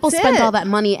those That's people spent it. all that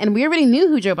money, and we already knew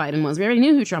who Joe Biden was. We already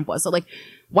knew who Trump was. So like,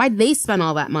 why'd they spend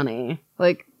all that money?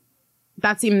 Like,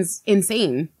 that seems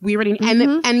insane. We already,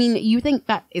 and I mean, you think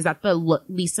that is that the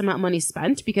least amount of money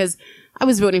spent? Because I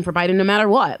was voting for Biden no matter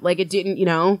what. Like, it didn't, you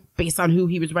know, based on who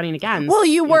he was running against. Well,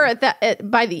 you were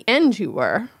by the end you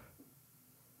were.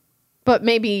 But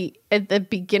maybe at the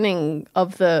beginning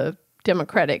of the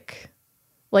Democratic,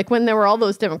 like when there were all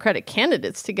those Democratic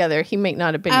candidates together, he may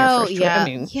not have been your first choice. yeah, I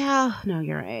mean, yeah. No,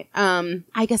 you're right.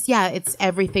 I guess it's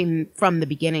everything from the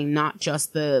beginning, not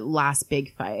just the last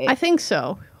big fight. I think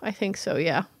so.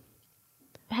 Yeah.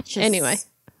 That's just Anyway.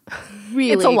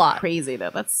 really It's a lot. crazy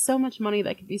though. That's so much money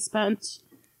that could be spent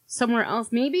somewhere else.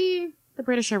 Maybe the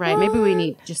British are right. Maybe we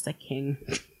need just a king.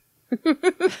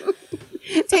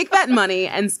 Take that money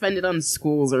and spend it on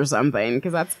schools or something,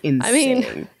 because that's insane.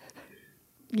 I mean,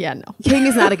 yeah, no. King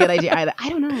is not a good idea either. I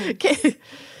don't know.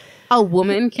 A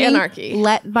woman king? Anarchy.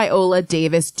 Let Viola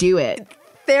Davis do it.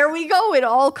 There we go. It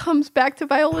all comes back to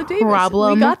Viola Davis.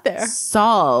 Problem We got there.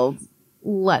 solved.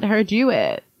 Let her do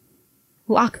it.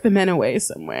 Lock the men away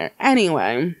somewhere.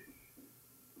 Anyway.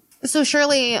 So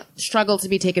Shirley struggled to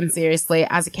be taken seriously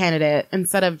as a candidate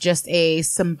instead of just a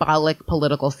symbolic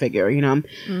political figure, you know?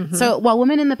 So while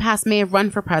women in the past may have run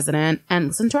for president, and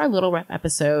listen to our Little Rep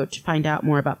episode to find out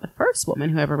more about the first woman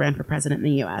who ever ran for president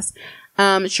in the U.S.,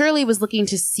 Shirley was looking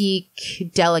to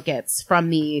seek delegates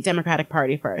from the Democratic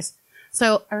Party first.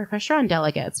 So a refresher on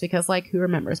delegates, because like, who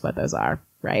remembers what those are,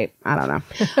 right? I don't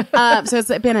know. So it's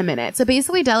been a minute. So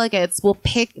basically delegates will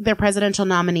pick their presidential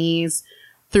nominees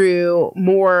through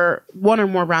one or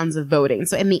more rounds of voting.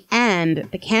 So in the end,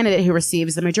 the candidate who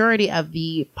receives the majority of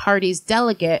the party's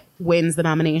delegate wins the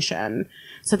nomination.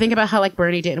 So think about how like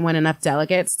Bernie didn't win enough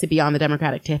delegates to be on the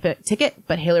Democratic ticket,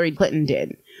 but Hillary Clinton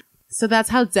did. So that's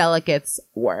how delegates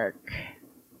work.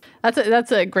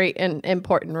 That's a great and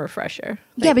important refresher.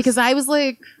 Yeah, Thanks. because I was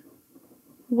like,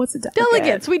 what's a delegate?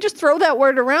 Delegates. We just throw that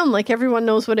word around like everyone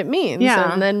knows what it means.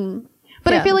 Yeah. And then,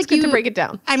 But I feel it's like good to break it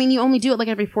down. I mean, you only do it like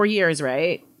every 4 years,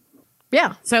 right?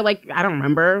 Yeah. So like, I don't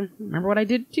remember what I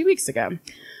did 2 weeks ago.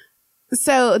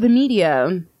 So the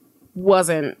media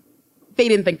they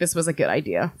didn't think this was a good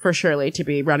idea for Shirley to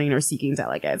be running or seeking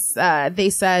delegates. They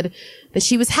said that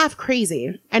she was half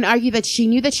crazy and argued that she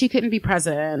knew that she couldn't be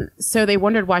president, so they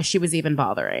wondered why she was even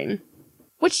bothering.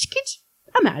 Which, could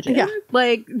you imagine? Yeah.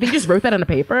 Like, they just wrote that on a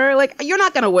paper? Like, you're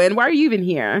not going to win. Why are you even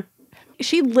here?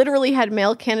 She literally had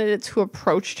male candidates who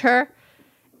approached her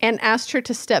and asked her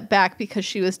to step back because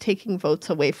she was taking votes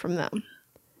away from them.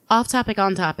 Off topic,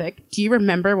 on topic. Do you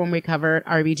remember when we covered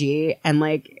RBG and,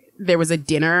 like, there was a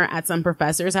dinner at some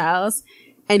professor's house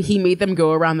and he made them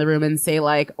go around the room and say,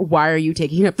 like, why are you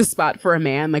taking up the spot for a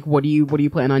man? Like, what do you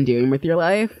plan on doing with your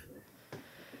life?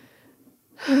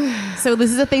 So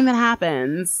this is a thing that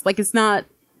happens. Like, it's not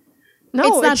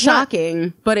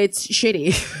shocking, but it's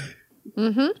shitty.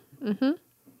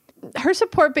 Her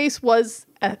support base was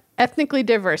ethnically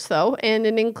diverse, though, and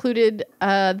it included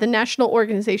the National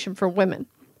Organization for Women.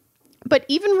 But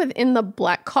even within the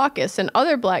Black Caucus and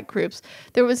other Black groups,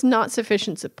 there was not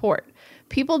sufficient support.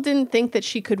 People didn't think that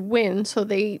she could win, so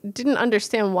they didn't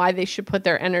understand why they should put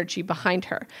their energy behind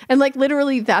her. And, like,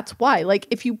 literally, that's why. Like,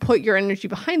 if you put your energy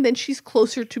behind, then she's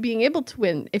closer to being able to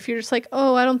win. If you're just like,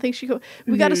 oh, I don't think she could.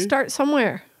 We got to start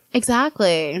somewhere.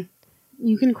 Exactly.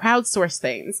 You can crowdsource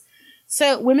things.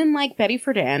 So women like Betty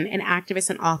Friedan, an activist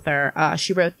and author,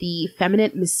 she wrote The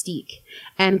Feminine Mystique.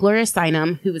 And Gloria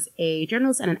Steinem, who was a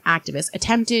journalist and an activist,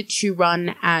 attempted to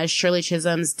run as Shirley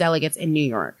Chisholm's delegates in New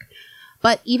York.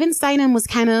 But even Steinem was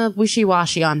kind of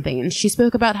wishy-washy on things. She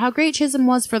spoke about how great Chisholm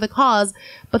was for the cause,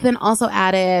 but then also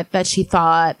added that she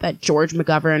thought that George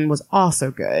McGovern was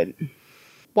also good.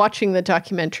 Watching the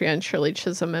documentary on Shirley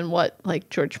Chisholm and what, like,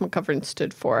 George McGovern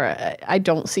stood for, I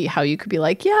don't see how you could be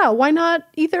like, yeah, why not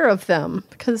either of them?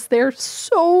 Because they're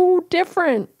so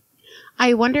different.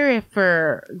 I wonder if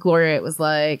for Gloria it was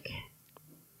like,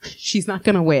 she's not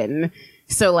going to win.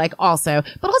 So, like, also,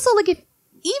 but also, like,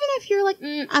 even if you're like,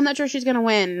 I'm not sure she's going to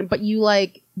win, but you,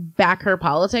 like, back her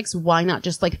politics, why not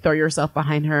just, like, throw yourself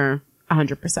behind her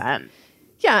 100%?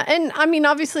 Yeah, and I mean,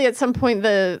 obviously at some point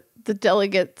the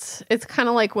delegates, it's kind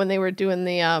of like when they were doing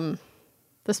the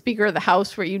Speaker of the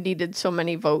House where you needed so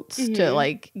many votes to,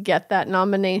 like, get that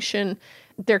nomination.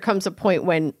 There comes a point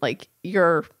when, like,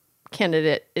 your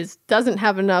candidate doesn't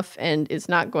have enough and is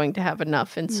not going to have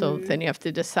enough. And so then you have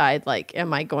to decide, like,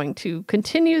 am I going to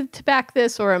continue to back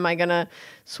this or am I going to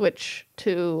switch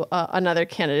to another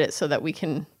candidate so that we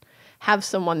can have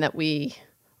someone that we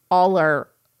all are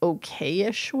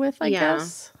okay-ish with, I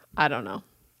guess. I don't know.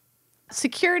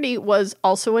 Security was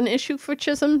also an issue for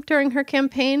Chisholm during her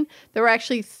campaign. There were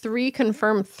actually 3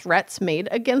 confirmed threats made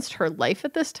against her life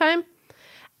at this time.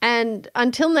 And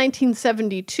until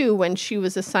 1972, when she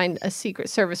was assigned a Secret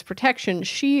Service protection,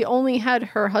 she only had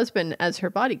her husband as her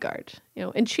bodyguard. You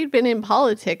know, and she'd been in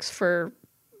politics for,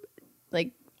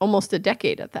 like, almost a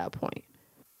decade at that point.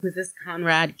 Was this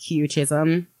Conrad Q.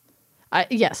 Chisholm?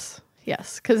 Yes,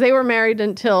 because they were married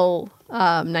until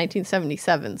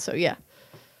 1977. So yeah.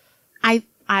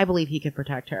 I believe he could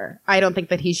protect her. I don't think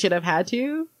that he should have had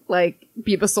to, like,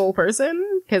 be the sole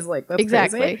person, because, like,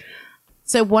 that's crazy.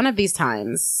 So one of these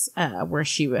times where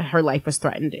her life was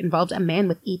threatened involved a man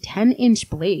with a 10-inch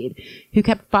blade who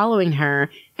kept following her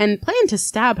and planned to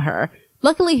stab her.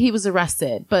 Luckily, he was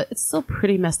arrested, but it's still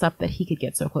pretty messed up that he could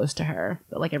get so close to her.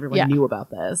 But, like, everyone knew about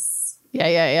this.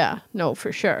 Yeah. No,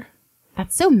 for sure.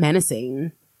 That's so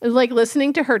menacing. Like,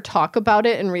 listening to her talk about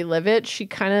it and relive it, she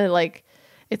kind of, like,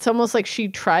 it's almost like she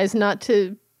tries not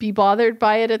to be bothered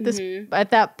by it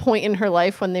at that point in her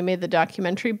life when they made the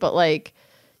documentary. But, like,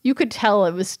 you could tell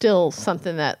it was still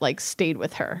something that, like, stayed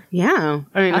with her. Yeah.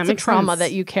 I mean, that's a trauma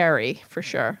that you carry, for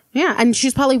sure. Yeah, and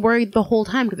she's probably worried the whole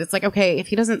time because it's like, okay, if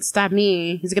he doesn't stab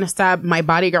me, he's going to stab my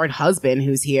bodyguard husband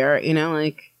who's here, you know,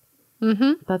 like,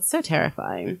 that's so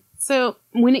terrifying. So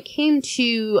when it came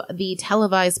to the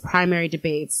televised primary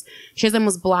debates, Chisholm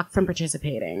was blocked from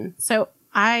participating. So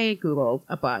I Googled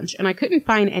a bunch and I couldn't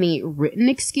find any written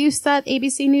excuse that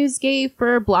ABC News gave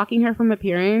for blocking her from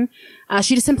appearing.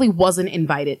 She just simply wasn't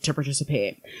invited to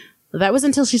participate. That was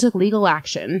until she took legal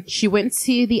action. She went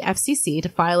to the FCC to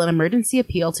file an emergency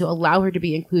appeal to allow her to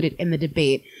be included in the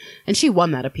debate, and she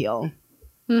won that appeal.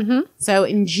 So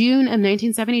in June of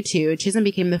 1972, Chisholm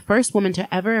became the first woman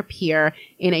to ever appear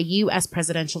in a U.S.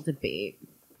 presidential debate.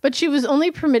 But she was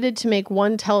only permitted to make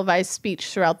one televised speech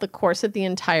throughout the course of the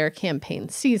entire campaign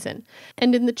season.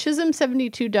 And in the Chisholm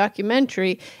 72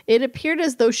 documentary, it appeared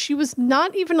as though she was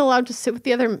not even allowed to sit with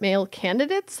the other male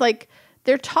candidates. Like,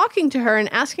 they're talking to her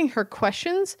and asking her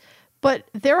questions, but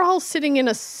they're all sitting in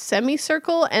a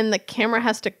semicircle and the camera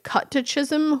has to cut to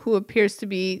Chisholm, who appears to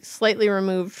be slightly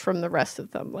removed from the rest of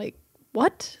them. Like,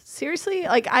 what? Seriously?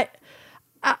 Like,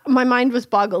 my mind was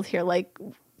boggled here. Like,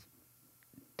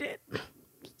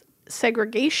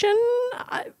 segregation?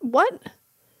 What?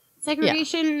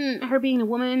 Segregation, her being a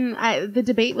woman, the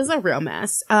debate was a real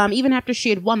mess. Even after she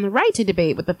had won the right to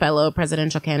debate with the fellow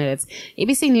presidential candidates,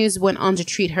 ABC News went on to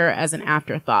treat her as an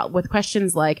afterthought with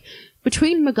questions like,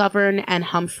 between McGovern and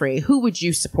Humphrey, who would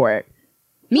you support?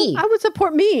 Me. I would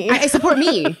support me. I support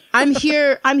me. I'm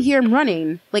here, I'm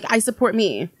running. Like, I support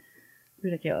me.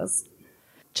 Ridiculous.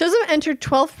 Chisholm entered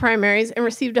 12 primaries and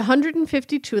received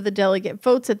 152 of the delegate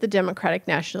votes at the Democratic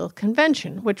National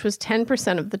Convention, which was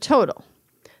 10% of the total.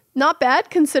 Not bad,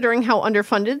 considering how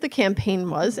underfunded the campaign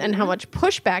was and how much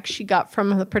pushback she got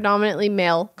from the predominantly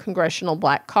male Congressional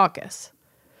Black Caucus.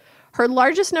 Her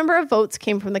largest number of votes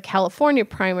came from the California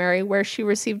primary, where she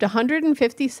received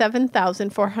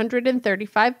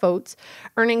 157,435 votes,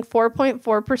 earning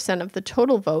 4.4% of the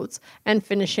total votes and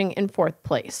finishing in fourth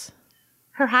place.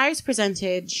 Her highest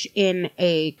percentage in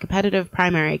a competitive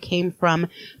primary came from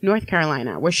North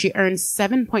Carolina, where she earned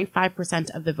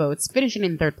 7.5% of the votes, finishing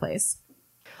in third place.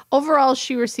 Overall,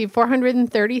 she received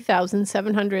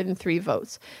 430,703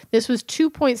 votes. This was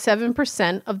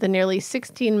 2.7% of the nearly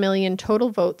 16 million total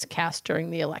votes cast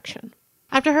during the election.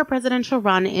 After her presidential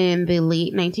run in the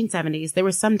late 1970s, there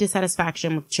was some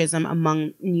dissatisfaction with Chisholm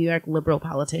among New York liberal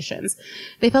politicians.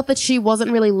 They felt that she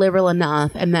wasn't really liberal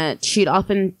enough and that she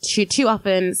too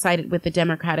often sided with the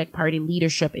Democratic Party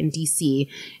leadership in D.C.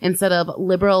 instead of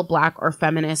liberal, black, or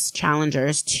feminist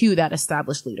challengers to that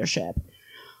established leadership.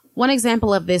 One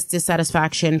example of this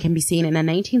dissatisfaction can be seen in a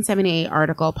 1978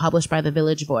 article published by The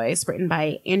Village Voice, written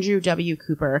by Andrew W.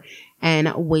 Cooper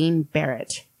and Wayne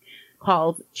Barrett,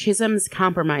 called Chisholm's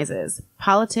Compromises,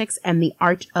 Politics and the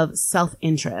Art of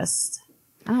Self-Interest.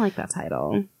 I don't like that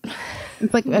title.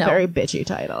 It's like a very bitchy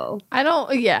title. I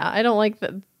don't like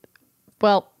that.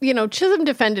 Well, Chisholm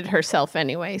defended herself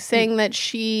anyway, saying that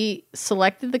she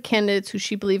selected the candidates who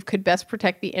she believed could best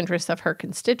protect the interests of her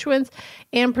constituents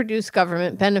and produce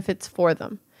government benefits for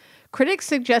them. Critics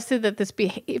suggested that this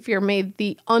behavior made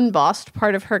the unbossed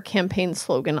part of her campaign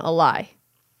slogan a lie.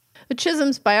 The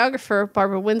Chisholm's biographer,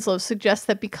 Barbara Winslow, suggests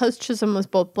that because Chisholm was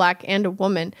both black and a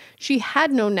woman, she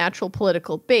had no natural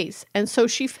political base, and so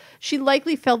she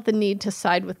likely felt the need to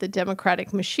side with the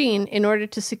Democratic machine in order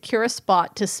to secure a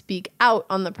spot to speak out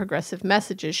on the progressive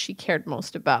messages she cared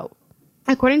most about.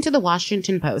 According to the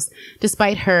Washington Post,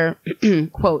 despite her,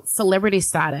 quote, celebrity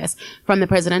status from the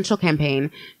presidential campaign,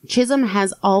 Chisholm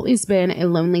has always been a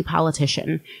lonely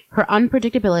politician. Her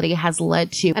unpredictability has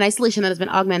led to an isolation that has been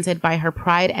augmented by her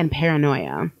pride and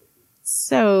paranoia.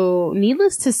 So,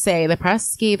 needless to say, the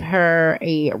press gave her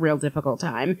a real difficult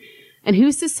time. And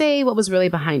who's to say what was really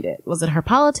behind it? Was it her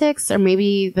politics, or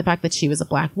maybe the fact that she was a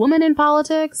black woman in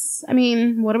politics? I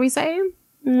mean, what do we say?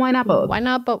 Why not both? Why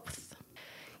not both?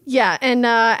 Yeah, and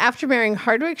after marrying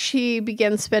Hardwick, she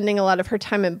began spending a lot of her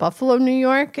time in Buffalo, New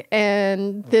York,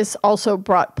 and this also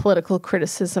brought political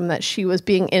criticism that she was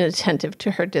being inattentive to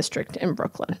her district in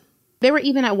Brooklyn. There were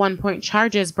even at one point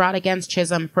charges brought against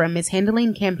Chisholm for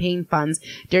mishandling campaign funds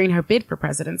during her bid for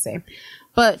presidency.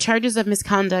 But charges of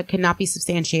misconduct could not be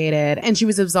substantiated, and she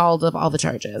was absolved of all the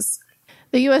charges.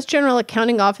 The U.S. General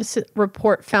Accounting Office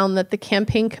report found that the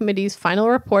campaign committee's final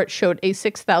report showed a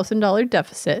 $6,000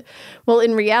 deficit, while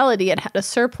in reality it had a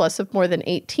surplus of more than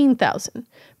 $18,000.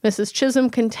 Mrs. Chisholm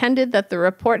contended that the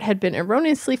report had been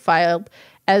erroneously filed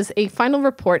as a final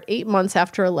report 8 months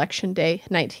after Election Day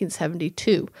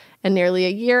 1972, and nearly a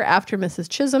year after Mrs.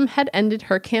 Chisholm had ended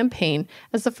her campaign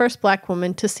as the first black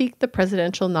woman to seek the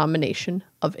presidential nomination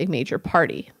of a major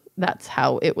party. That's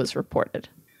how it was reported.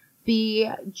 The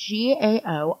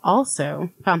GAO also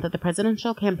found that the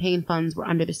presidential campaign funds were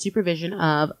under the supervision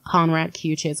of Conrad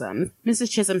Q. Chisholm,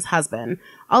 Mrs. Chisholm's husband,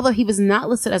 although he was not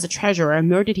listed as a treasurer,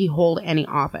 nor did he hold any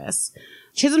office.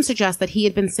 Chisholm suggests that he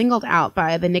had been singled out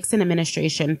by the Nixon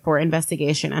administration for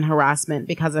investigation and harassment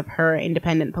because of her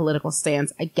independent political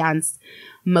stance against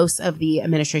most of the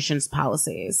administration's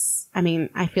policies. I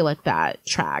mean, I feel like that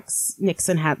tracks.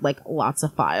 Nixon had lots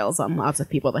of files on lots of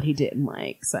people that he didn't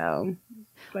like, so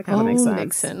that kind of makes sense.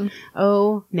 Nixon.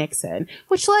 Oh, Nixon.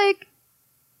 Which,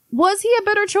 was he a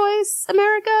better choice,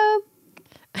 America?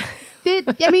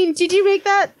 Did you make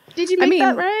that? Did you make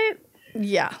that right?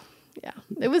 Yeah. Yeah.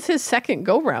 It was his second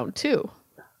go-round, too.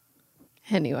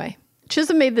 Anyway,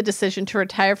 Chisholm made the decision to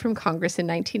retire from Congress in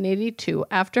 1982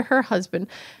 after her husband,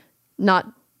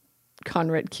 not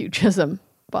Conrad Q. Chisholm,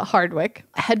 but Hardwick,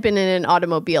 had been in an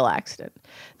automobile accident.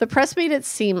 The press made it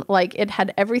seem like it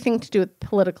had everything to do with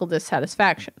political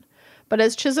dissatisfaction. But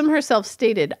as Chisholm herself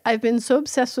stated, I've been so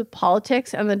obsessed with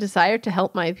politics and the desire to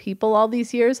help my people all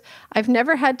these years, I've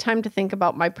never had time to think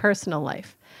about my personal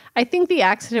life. I think the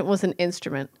accident was an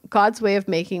instrument, God's way of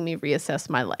making me reassess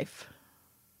my life.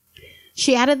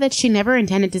 She added that she never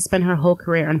intended to spend her whole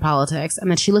career in politics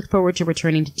and that she looked forward to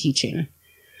returning to teaching.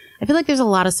 I feel like there's a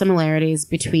lot of similarities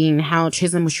between how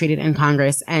Chisholm was treated in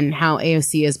Congress and how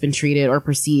AOC has been treated or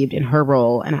perceived in her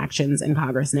role and actions in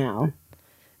Congress now.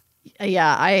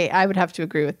 Yeah, I would have to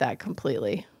agree with that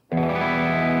completely.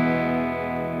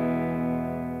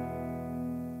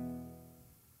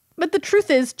 But the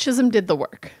truth is, Chisholm did the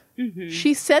work. Mm-hmm.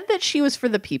 She said that she was for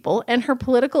the people, and her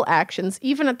political actions,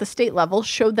 even at the state level,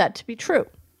 showed that to be true.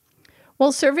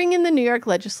 While serving in the New York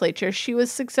legislature, she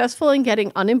was successful in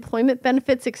getting unemployment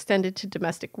benefits extended to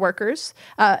domestic workers.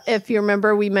 If you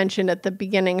remember, we mentioned at the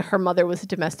beginning her mother was a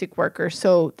domestic worker,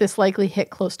 so this likely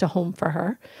hit close to home for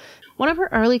her. One of her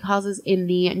early causes in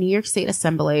the New York State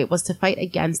Assembly was to fight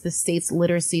against the state's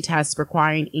literacy tests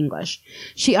requiring English.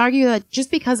 She argued that just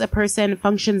because a person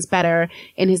functions better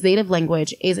in his native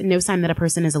language is no sign that a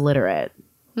person is illiterate.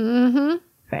 Mm-hmm.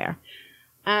 Fair.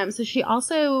 So she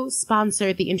also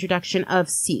sponsored the introduction of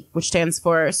SEEK, which stands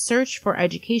for Search for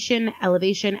Education,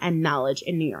 Elevation, and Knowledge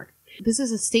in New York. This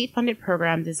is a state-funded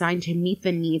program designed to meet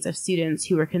the needs of students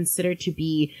who are considered to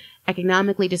be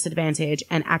economically disadvantaged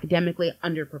and academically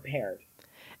underprepared.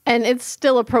 And it's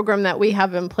still a program that we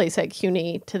have in place at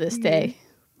CUNY to this day.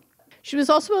 She was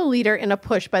also a leader in a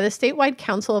push by the statewide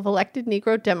Council of Elected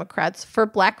Negro Democrats for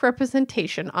Black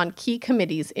representation on key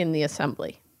committees in the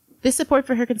Assembly. This support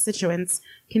for her constituents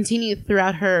continued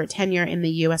throughout her tenure in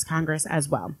the U.S. Congress as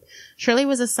well. Shirley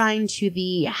was assigned to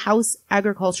the House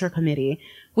Agriculture Committee,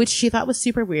 which she thought was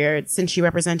super weird since she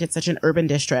represented such an urban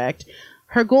district.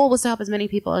 Her goal was to help as many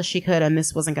people as she could, and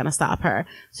this wasn't going to stop her.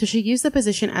 So she used the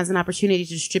position as an opportunity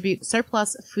to distribute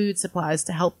surplus food supplies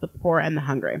to help the poor and the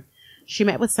hungry. She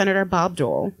met with Senator Bob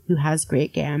Dole, who has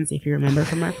great gams, if you remember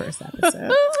from our first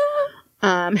episode.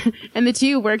 And the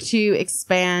two worked to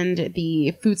expand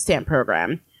the food stamp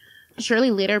program.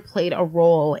 Shirley later played a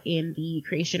role in the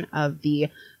creation of the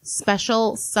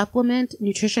Special Supplement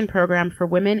Nutrition Program for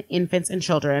Women, Infants, and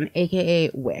Children,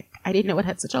 aka WIC. I didn't know it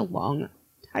had such a long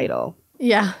title.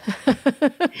 Yeah.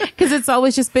 Because it's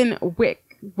always just been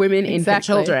WIC, Women, Exactly. Infant,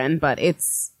 Children, but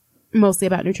it's mostly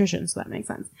about nutrition, so that makes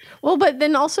sense. Well, but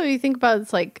then also you think about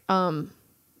it's like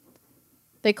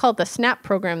they call it the SNAP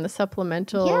program, the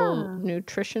Supplemental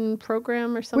Nutrition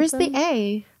Program or something. Where's the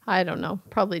A? I don't know.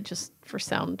 Probably just for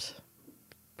sound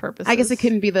purposes. I guess it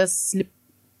couldn't be the snip.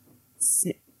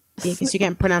 Yeah, because you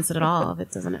can't pronounce it at all if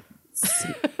it doesn't.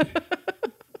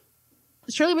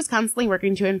 Shirley was constantly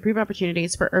working to improve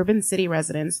opportunities for urban city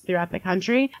residents throughout the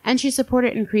country, and she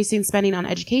supported increasing spending on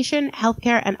education,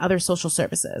 healthcare, and other social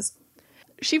services.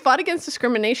 She fought against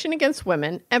discrimination against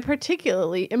women, and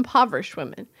particularly impoverished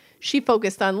women. She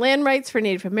focused on land rights for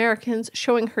Native Americans,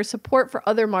 showing her support for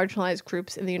other marginalized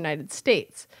groups in the United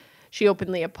States. She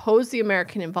openly opposed the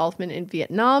American involvement in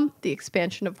Vietnam, the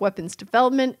expansion of weapons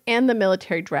development, and the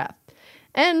military draft.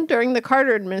 And during the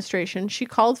Carter administration, she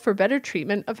called for better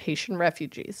treatment of Haitian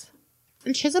refugees.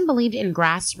 And Chisholm believed in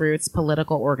grassroots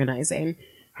political organizing.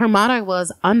 Her motto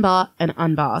was unbought and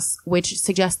unboss, which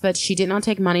suggests that she did not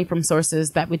take money from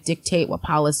sources that would dictate what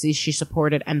policies she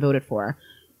supported and voted for.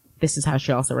 This is how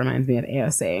she also reminds me of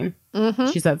AOC.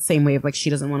 Mm-hmm. She's that same way of like, she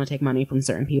doesn't want to take money from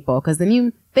certain people because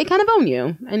then they kind of own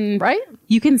you. And right?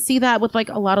 You can see that with like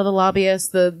a lot of the lobbyists,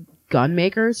 the gun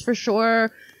makers for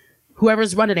sure.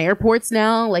 Whoever's running airports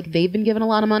now, like they've been given a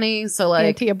lot of money. So like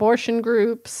anti-abortion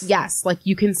groups. Yes. Like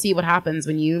you can see what happens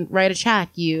when you write a check.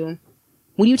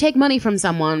 When you take money from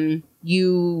someone,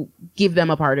 you give them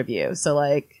a part of you. So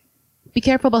like be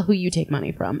careful about who you take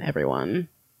money from, everyone.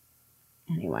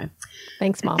 Anyway.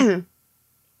 Thanks, Mom.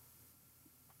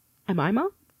 Am I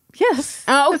Mom? Yes.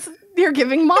 Oh. You're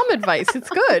giving Mom advice. It's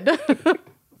good.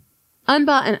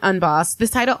 Unbought and Unbossed. This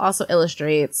title also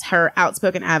illustrates her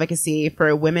outspoken advocacy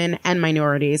for women and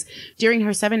minorities during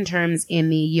her 7 terms in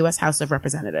the U.S. House of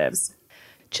Representatives.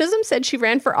 Chisholm said she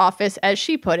ran for office, as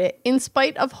she put it, in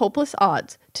spite of hopeless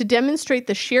odds, to demonstrate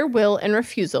the sheer will and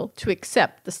refusal to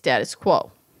accept the status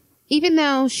quo. Even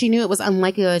though she knew it was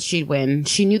unlikely that she'd win,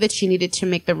 she knew that she needed to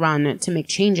make the run to make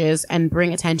changes and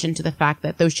bring attention to the fact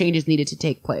that those changes needed to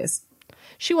take place.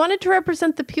 She wanted to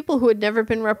represent the people who had never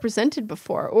been represented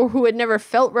before or who had never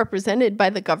felt represented by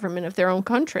the government of their own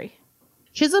country.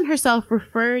 Chisholm herself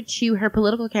referred to her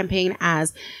political campaign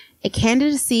as a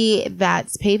candidacy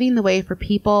that's paving the way for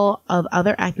people of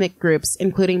other ethnic groups,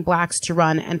 including blacks, to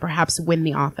run and perhaps win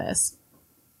the office.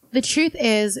 The truth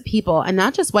is, people, and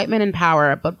not just white men in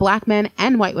power, but black men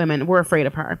and white women were afraid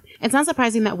of her. It's not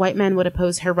surprising that white men would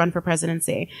oppose her run for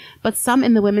presidency, but some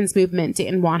in the women's movement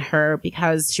didn't want her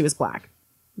because she was black.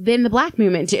 Then the black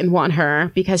movement didn't want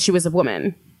her because she was a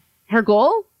woman. Her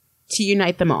goal? To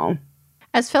unite them all.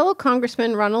 As fellow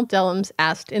Congressman Ronald Dellums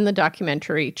asked in the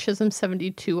documentary Chisholm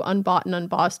 72 Unbought and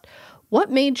Unbossed,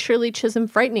 what made Shirley Chisholm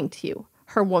frightening to you?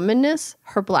 Her womanness,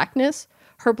 her blackness,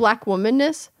 her black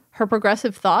womanness, her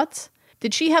progressive thoughts?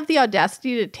 Did she have the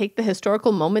audacity to take the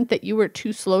historical moment that you were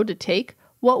too slow to take?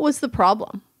 What was the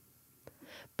problem?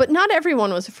 But not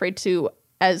everyone was afraid to,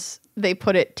 as they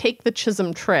put it, take the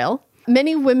Chisholm trail.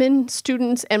 Many women,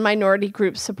 students, and minority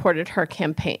groups supported her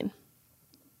campaign.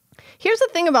 Here's the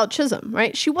thing about Chisholm,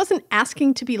 right? She wasn't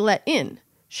asking to be let in.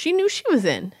 She knew she was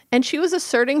in, and she was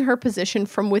asserting her position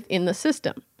from within the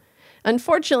system.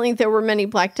 Unfortunately, there were many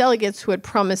Black delegates who had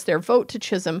promised their vote to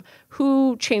Chisholm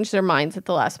who changed their minds at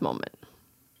the last moment.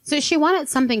 So she wanted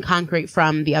something concrete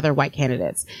from the other white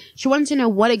candidates. She wanted to know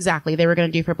what exactly they were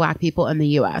going to do for Black people in the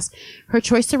U.S. Her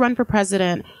choice to run for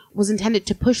president was intended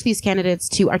to push these candidates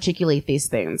to articulate these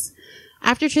things.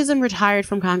 After Chisholm retired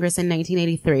from Congress in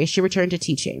 1983, she returned to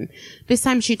teaching. This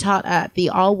time she taught at the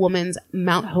all-women's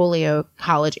Mount Holyoke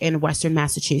College in Western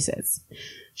Massachusetts.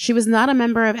 She was not a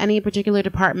member of any particular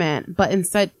department, but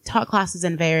instead taught classes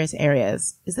in various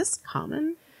areas. Is this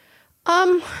common?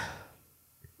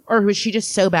 Or was she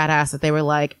just so badass that they were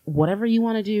like, whatever you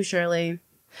want to do, Shirley?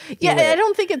 Yeah, I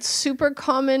don't think it's super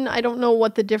common. I don't know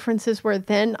what the differences were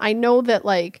then. I know that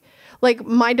like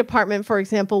my department, for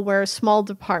example, we're a small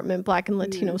department, Black and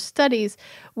Latino studies.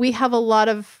 We have a lot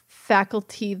of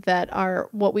faculty that are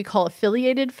what we call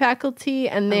affiliated faculty,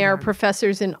 and they are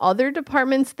professors in other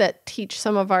departments that teach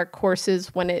some of our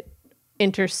courses when it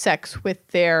intersects with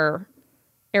their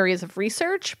areas of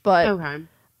research. But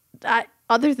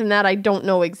other than that, I don't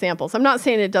know examples. I'm not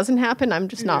saying it doesn't happen. I'm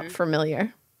just not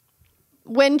familiar.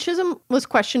 When Chisholm was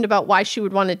questioned about why she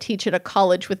would want to teach at a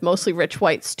college with mostly rich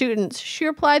white students, she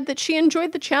replied that she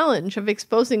enjoyed the challenge of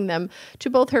exposing them to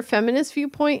both her feminist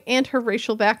viewpoint and her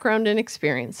racial background and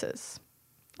experiences.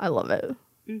 I love it.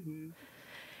 Mm-hmm.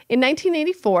 In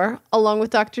 1984, along with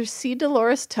Dr. C.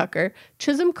 Dolores Tucker,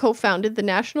 Chisholm co-founded the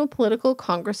National Political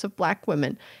Congress of Black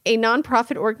Women, a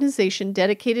nonprofit organization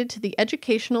dedicated to the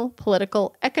educational,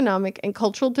 political, economic, and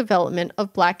cultural development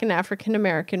of Black and African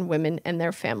American women and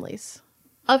their families.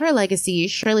 Of her legacy,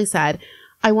 Shirley said,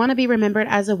 "I want to be remembered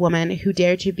as a woman who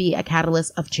dared to be a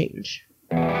catalyst of change."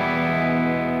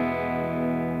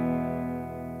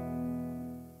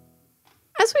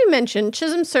 As we mentioned,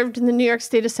 Chisholm served in the New York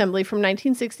State Assembly from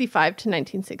 1965 to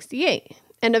 1968.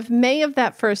 And of May of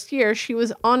that first year, she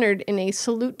was honored in a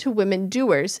Salute to Women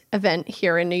Doers event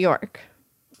here in New York.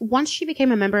 Once she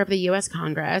became a member of the U.S.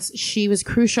 Congress, she was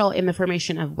crucial in the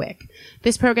formation of WIC.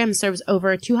 This program serves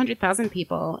over 200,000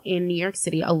 people in New York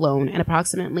City alone and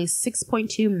approximately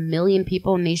 6.2 million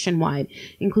people nationwide,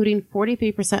 including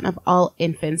 43% of all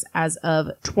infants as of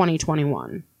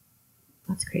 2021.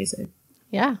 That's crazy.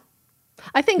 Yeah.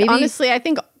 I think, honestly, I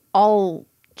think all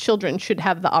children should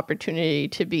have the opportunity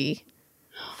to be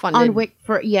funded. On WIC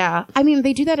for, yeah. I mean,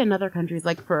 they do that in other countries,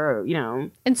 like for, you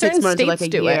know, and certain 6 months states or like a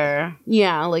do year. it.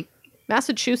 Yeah, like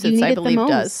Massachusetts, I believe,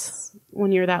 does.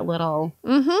 When you're that little.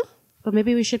 Mm-hmm. But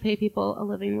maybe we should pay people a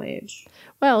living wage.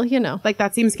 Well, you know. Like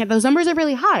that seems, those numbers are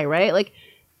really high, right? Like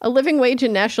a living wage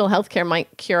in national health care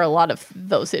might cure a lot of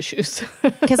those issues.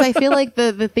 Because I feel like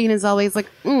the thing is always like,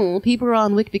 people are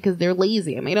on WIC because they're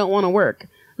lazy and they don't want to work.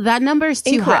 That number is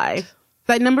too high.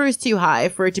 That number is too high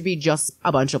for it to be just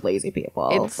a bunch of lazy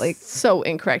people. It's like so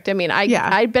incorrect. I mean,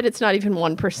 I bet it's not even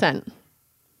 1%.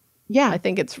 Yeah. I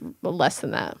think it's less than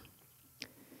that.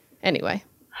 Anyway.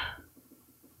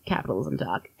 Capitalism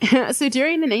talk. So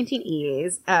during the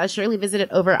 1980s, Shirley visited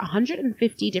over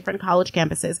 150 different college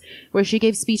campuses where she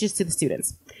gave speeches to the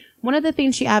students. One of the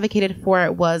things she advocated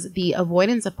for was the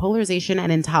avoidance of polarization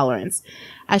and intolerance.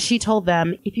 As she told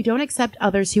them, if you don't accept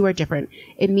others who are different,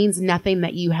 it means nothing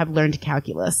that you have learned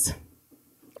calculus.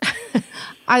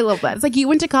 I love that. It's like you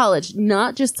went to college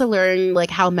not just to learn like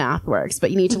how math works,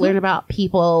 but you need to learn about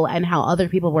people and how other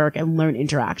people work and learn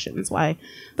interactions. That's why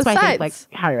I think like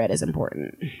higher ed is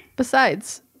important.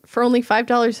 Besides, for only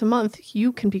 $5 a month,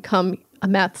 you can become a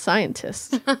math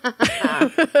scientist.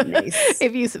 Nice.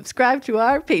 If you subscribe to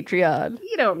our Patreon.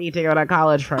 You don't need to go to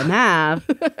college for math.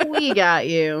 We got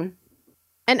you.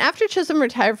 And after Chisholm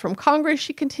retired from Congress,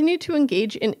 she continued to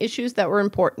engage in issues that were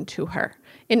important to her.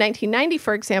 In 1990,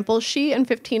 for example, she and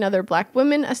 15 other Black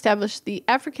women established the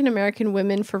African American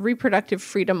Women for Reproductive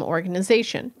Freedom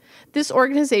organization. This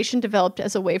organization developed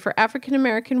as a way for African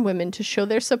American women to show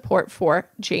their support for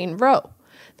Jane Roe.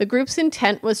 The group's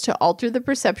intent was to alter the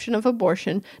perception of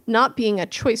abortion not being a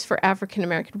choice for African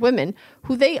American women,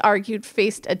 who they argued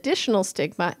faced additional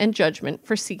stigma and judgment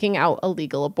for seeking out a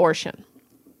legal abortion.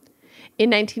 In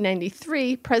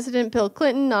 1993, President Bill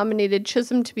Clinton nominated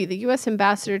Chisholm to be the U.S.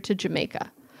 ambassador to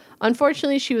Jamaica.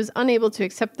 Unfortunately, she was unable to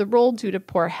accept the role due to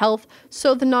poor health,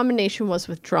 so the nomination was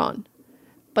withdrawn.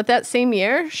 But that same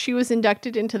year, she was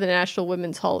inducted into the National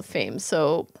Women's Hall of Fame,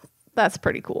 so that's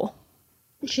pretty cool.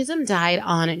 Chisholm died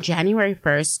on January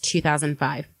 1st,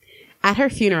 2005. At her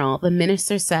funeral, the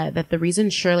minister said that the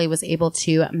reason Shirley was able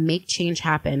to make change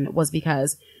happen was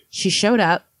because she showed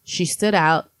up, she stood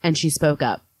out, and she spoke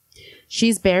up.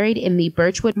 She's buried in the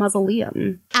Birchwood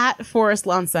Mausoleum at Forest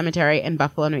Lawn Cemetery in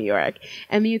Buffalo, New York.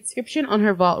 And the inscription on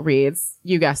her vault reads,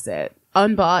 you guessed it,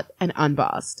 unbought and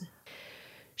unbossed.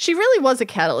 She really was a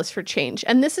catalyst for change,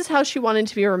 and this is how she wanted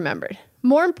to be remembered.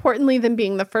 More importantly than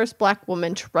being the first Black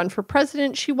woman to run for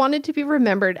president, she wanted to be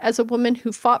remembered as a woman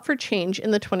who fought for change in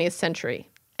the 20th century.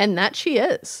 And that she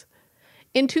is.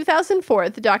 In 2004,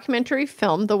 the documentary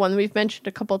film, the one we've mentioned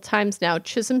a couple times now,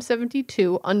 Chisholm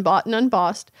 72, Unbought and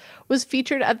Unbossed, was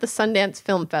featured at the Sundance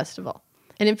Film Festival.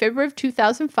 And in February of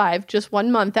 2005, just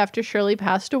 1 month after Shirley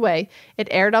passed away, it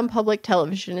aired on public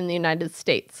television in the United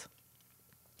States.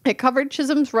 It covered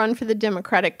Chisholm's run for the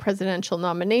Democratic presidential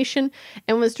nomination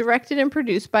and was directed and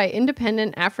produced by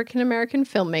independent African-American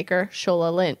filmmaker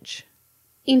Shola Lynch.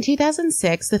 In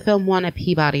 2006, the film won a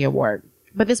Peabody Award.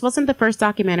 But this wasn't the first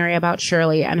documentary about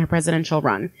Shirley and her presidential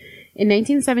run. In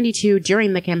 1972,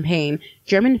 during the campaign,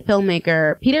 German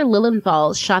filmmaker Peter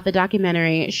Lilienthal shot the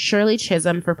documentary Shirley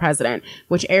Chisholm for President,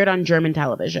 which aired on German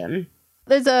television.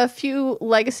 There's a few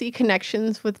legacy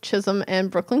connections with Chisholm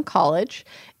and Brooklyn College.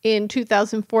 In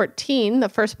 2014, the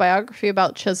first biography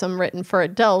about Chisholm written for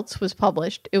adults was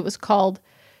published. It was called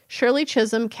Shirley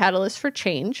Chisholm, Catalyst for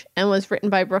Change, and was written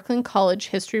by Brooklyn College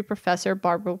history professor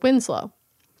Barbara Winslow.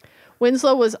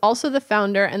 Winslow was also the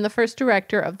founder and the first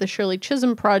director of the Shirley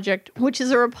Chisholm Project, which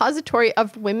is a repository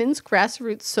of women's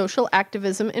grassroots social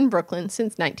activism in Brooklyn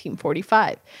since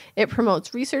 1945. It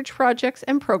promotes research projects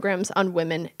and programs on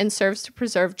women and serves to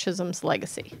preserve Chisholm's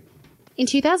legacy. In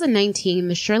 2019,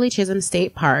 the Shirley Chisholm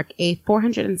State Park, a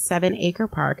 407-acre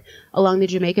park along the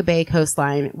Jamaica Bay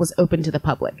coastline, was open to the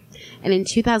public. And in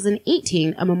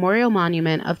 2018, a memorial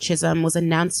monument of Chisholm was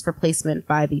announced for placement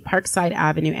by the Parkside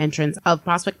Avenue entrance of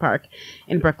Prospect Park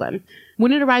in Brooklyn.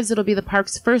 When it arrives, it'll be the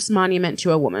park's first monument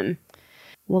to a woman.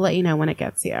 We'll let you know when it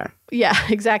gets here. Yeah,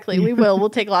 exactly. We will. We'll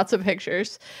take lots of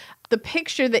pictures.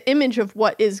 The image of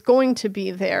what is going to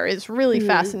be there is really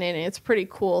fascinating. It's pretty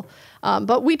cool.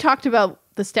 But we talked about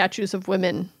the statues of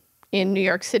women in New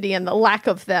York City and the lack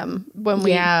of them when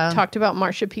we talked about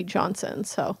Marsha P. Johnson.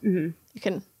 So you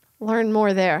can learn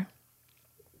more there.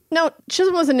 Now,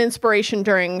 Chisholm was an inspiration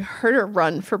during her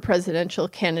run for presidential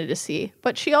candidacy,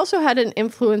 but she also had an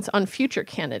influence on future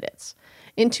candidates.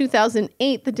 In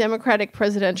 2008, the Democratic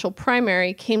presidential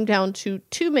primary came down to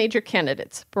two major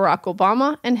candidates, Barack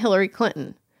Obama and Hillary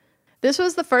Clinton. This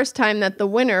was the first time that the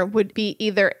winner would be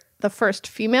either the first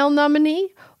female nominee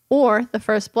or the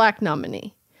first Black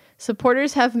nominee.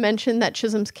 Supporters have mentioned that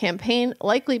Chisholm's campaign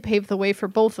likely paved the way for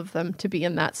both of them to be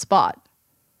in that spot.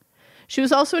 She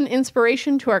was also an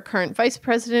inspiration to our current Vice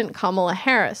President, Kamala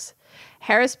Harris.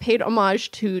 Harris paid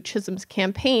homage to Chisholm's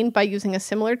campaign by using a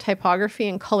similar typography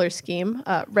and color scheme,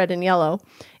 red and yellow,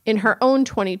 in her own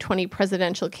 2020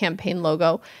 presidential campaign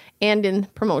logo and in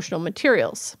promotional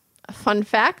materials. A fun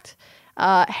fact,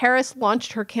 Harris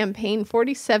launched her campaign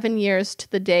 47 years to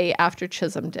the day after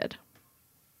Chisholm did.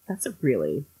 That's a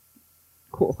really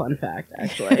cool fun fact,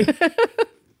 actually.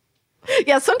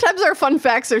 Yeah, sometimes our fun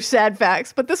facts are sad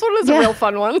facts, but this one is a real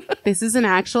fun one. This is an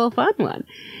actual fun one.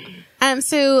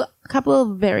 So a couple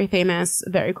of very famous,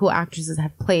 very cool actresses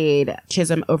have played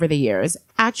Chisholm over the years.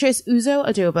 Actress Uzo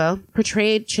Aduba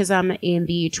portrayed Chisholm in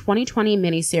the 2020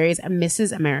 miniseries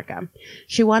Mrs. America.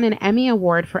 She won an Emmy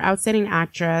Award for Outstanding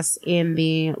Actress in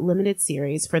the limited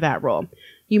series for that role.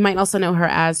 You might also know her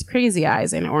as Crazy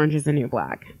Eyes in Orange is the New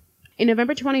Black. In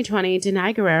November 2020,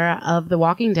 Denai Guerrera of The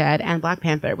Walking Dead and Black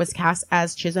Panther was cast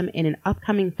as Chisholm in an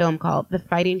upcoming film called The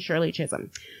Fighting Shirley Chisholm.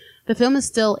 The film is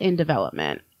still in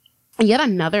development. Yet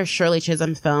another Shirley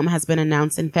Chisholm film has been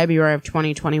announced in February of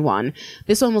 2021.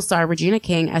 This one will star Regina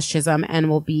King as Chisholm and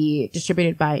will be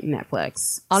distributed by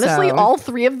Netflix. Honestly, all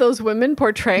three of those women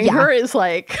portraying her is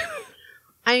like...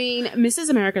 I mean, Mrs.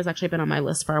 America has actually been on my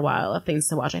list for a while of things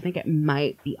to watch. I think it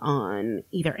might be on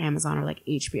either Amazon or like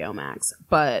HBO Max,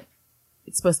 but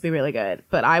it's supposed to be really good.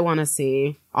 But I want to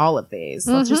see all of these.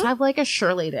 Let's just have like a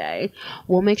Shirley day.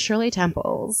 We'll make Shirley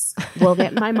temples. We'll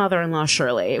get my mother-in-law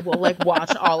Shirley. We'll like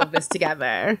watch all of this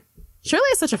together. Shirley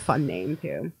is such a fun name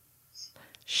too.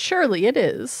 Surely it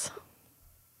is.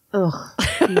 Ugh,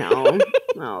 no.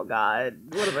 Oh God,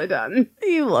 what have I done?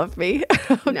 You love me.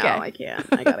 Okay. No, I can't.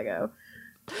 I gotta go.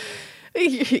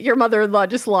 Your mother-in-law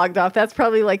just logged off. That's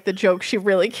probably like the joke she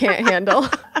really can't handle.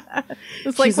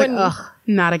 It's like She's when like, ugh,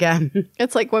 not again.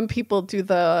 it's like when people do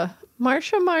the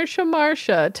Marsha, Marsha,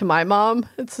 Marsha to my mom.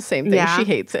 It's the same thing. Yeah. She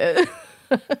hates it.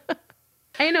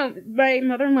 I know my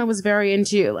mother-in-law was very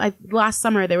into. Last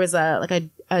summer there was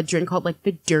a drink called like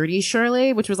the Dirty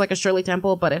Shirley, which was like a Shirley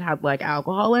Temple, but it had like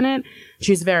alcohol in it.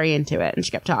 She was very into it, and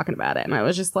she kept talking about it, and I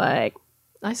was just like,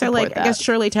 I so support like that. I guess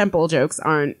Shirley Temple jokes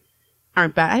aren't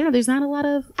bad. I don't know. There's not a lot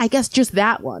of. I guess just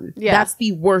that one. Yeah. That's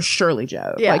the worst Shirley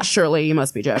joke. Yeah. Like Shirley, you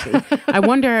must be joking. I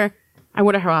wonder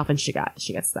how often she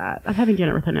gets that. I'm having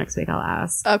dinner with her next week. I'll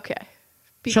ask. Okay.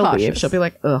 Be She'll cautious. leave. She'll be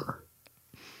like, ugh.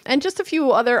 And just a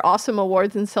few other awesome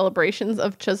awards and celebrations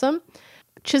of Chisholm.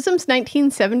 Chisholm's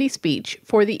 1970 speech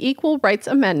for the Equal Rights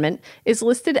Amendment is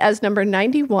listed as number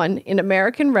 91 in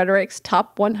American Rhetoric's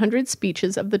top 100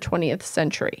 speeches of the 20th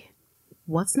century.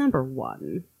 What's number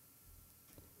one?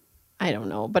 I don't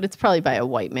know, but it's probably by a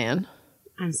white man.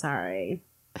 I'm sorry.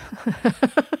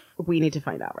 We need to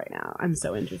find out right now. I'm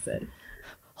so interested.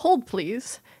 Hold,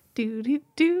 please. Do do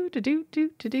do do do do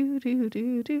do do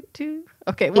do do do.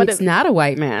 Okay, what It's is? not a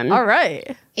white man. All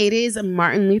right. It is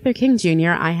Martin Luther King Jr.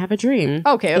 I Have a Dream.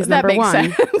 Okay, is that number makes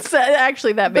one. sense.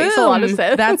 Actually, that makes a lot of Boom.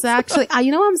 sense. That's actually,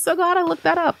 I'm so glad I looked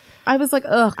that up. I was like,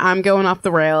 ugh, I'm going off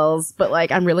the rails, but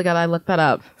like, I'm really glad I looked that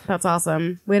up. That's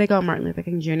awesome. Way to go, Martin Luther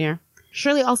King Jr.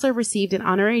 Shirley also received an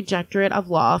honorary doctorate of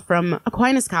law from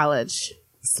Aquinas College,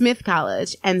 Smith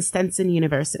College, and Stenson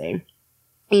University.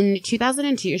 In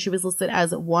 2002, she was listed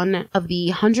as one of the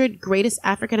 100 greatest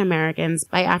African Americans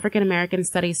by African American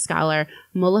Studies scholar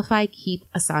Molefi Keith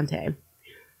Asante.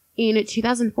 In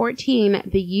 2014,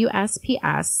 the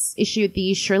USPS issued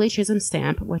the Shirley Chisholm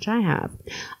stamp, which I have.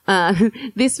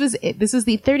 This was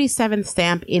the 37th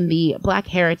stamp in the Black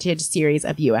Heritage series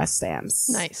of U.S. stamps.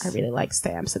 Nice. I really like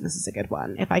stamps, and this is a good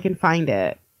one. If I can find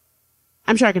it,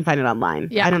 I'm sure I can find it online.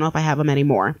 Yeah. I don't know if I have them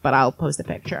anymore, but I'll post a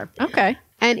picture. Okay.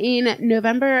 And in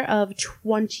November of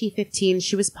 2015,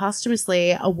 she was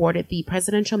posthumously awarded the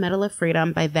Presidential Medal of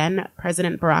Freedom by then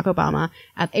President Barack Obama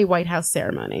at a White House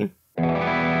ceremony.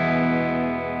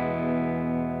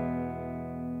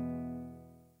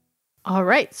 All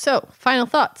right. So, final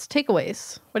thoughts,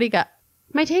 takeaways. What do you got?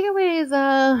 My takeaway is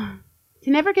to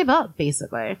never give up,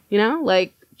 basically. You know,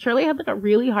 like Shirley had like a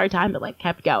really hard time, but like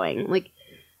kept going. Like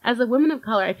as a woman of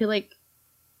color, I feel like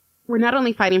we're not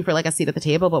only fighting for like a seat at the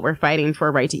table, but we're fighting for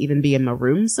a right to even be in the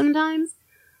room sometimes.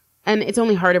 And it's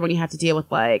only harder when you have to deal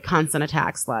with like constant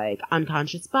attacks like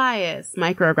unconscious bias,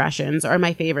 microaggressions, or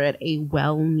my favorite, a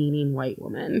well-meaning white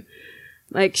woman.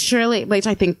 Like Shirley, like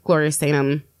I think Gloria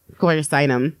Steinem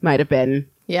might have been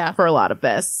Yeah. for a lot of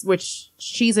this, which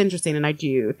she's interesting, and I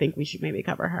do think we should maybe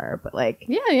cover her. But like,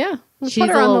 Yeah. We'll she's put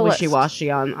a her on the little list.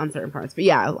 wishy-washy on certain parts. But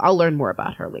yeah, I'll learn more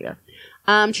about her later.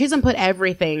 Chisholm put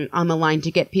everything on the line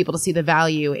to get people to see the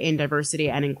value in diversity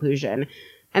and inclusion.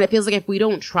 And it feels like if we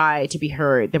don't try to be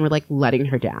heard, then we're like letting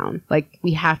her down. Like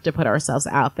we have to put ourselves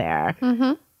out there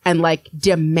and like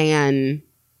demand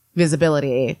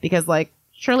visibility because like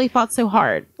Shirley fought so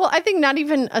hard. Well, I think not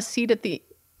even a seat at the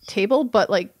table, but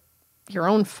like your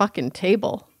own fucking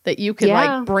table that you can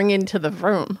Yeah. like bring into the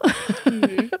room.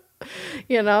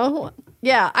 You know?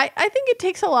 Yeah, I think it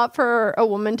takes a lot for a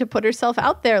woman to put herself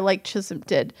out there like Chisholm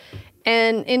did.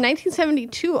 And in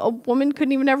 1972, a woman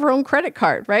couldn't even have her own credit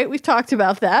card, right? We've talked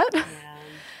about that.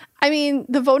 I mean,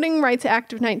 the Voting Rights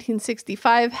Act of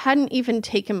 1965 hadn't even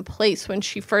taken place when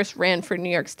she first ran for New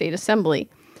York State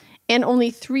Assembly, and only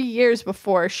 3 years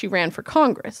before she ran for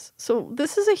Congress. So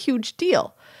this is a huge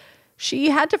deal.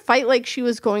 She had to fight like she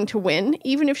was going to win,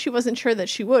 even if she wasn't sure that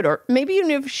she would, or maybe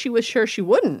even if she was sure she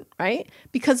wouldn't, right?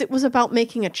 Because it was about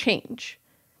making a change.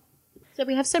 So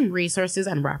we have some resources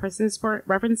and references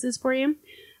for you.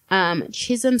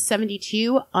 Chisholm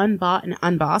 72, Unbought and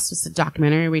Unbossed was the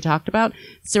documentary we talked about.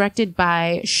 It's directed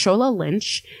by Shola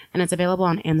Lynch, and it's available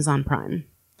on Amazon Prime.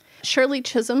 Shirley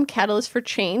Chisholm, Catalyst for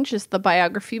Change, is the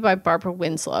biography by Barbara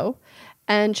Winslow.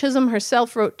 And Chisholm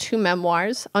herself wrote 2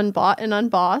 memoirs, Unbought and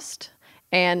Unbossed,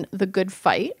 and The Good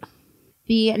Fight.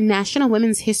 The National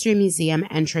Women's History Museum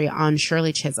entry on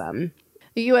Shirley Chisholm.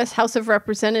 The U.S. House of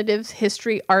Representatives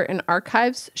History, Art, and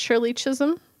Archives, Shirley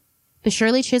Chisholm. The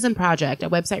Shirley Chisholm Project, a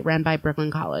website run by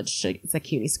Brooklyn College. It's a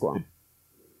CUNY school.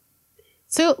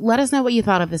 So let us know what you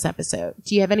thought of this episode.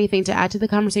 Do you have anything to add to the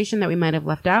conversation that we might have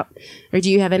left out? Or do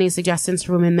you have any suggestions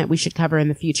for women that we should cover in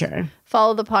the future?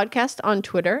 Follow the podcast on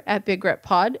Twitter at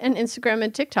BigRepPod and Instagram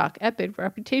and TikTok at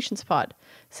BigReputationsPod.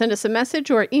 Send us a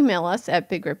message or email us at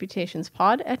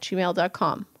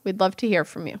BigReputationsPod@gmail.com. We'd love to hear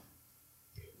from you.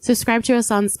 Subscribe to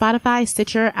us on Spotify,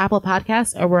 Stitcher, Apple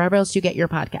Podcasts, or wherever else you get your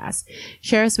podcasts.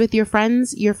 Share us with your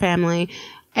friends, your family,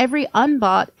 every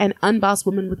unbought and unbossed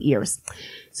woman with ears.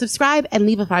 Subscribe and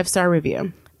leave a 5-star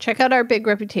review. Check out our Big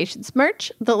Reputations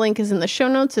merch. The link is in the show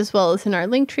notes as well as in our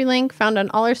Linktree link found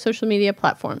on all our social media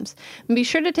platforms. And be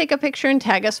sure to take a picture and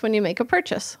tag us when you make a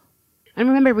purchase. And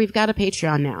remember, we've got a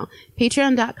Patreon now.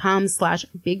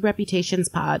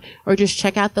 Patreon.com/BigReputationsPod, or just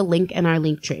check out the link in our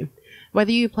Linktree.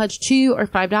 Whether you pledge $2 or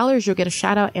 $5, you'll get a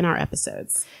shout out in our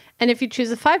episodes. And if you choose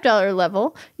a $5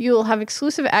 level, you will have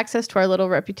exclusive access to our Little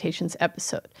Reputations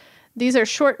episode. These are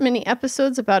short mini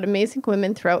episodes about amazing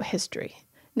women throughout history.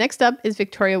 Next up is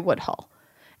Victoria Woodhull.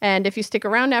 And if you stick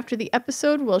around after the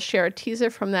episode, we'll share a teaser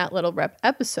from that Little Rep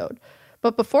episode.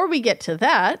 But before we get to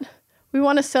that, we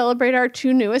want to celebrate our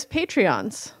 2 newest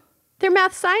Patreons. They're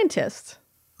math scientists.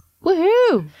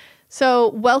 Woohoo! So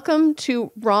welcome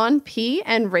to Ron P.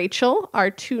 and Rachel, our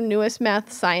 2 newest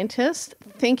math scientists.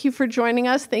 Thank you for joining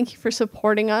us. Thank you for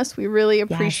supporting us. We really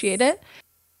appreciate it.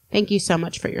 Thank you so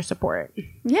much for your support.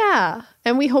 Yeah.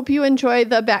 And we hope you enjoy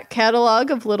the back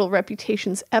catalog of Little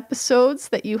Reputations episodes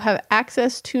that you have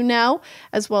access to now,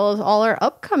 as well as all our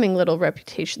upcoming Little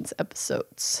Reputations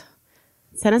episodes.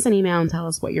 Send us an email and tell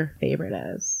us what your favorite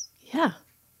is. Yeah.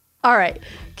 All right.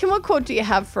 Kim, what quote do you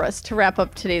have for us to wrap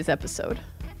up today's episode?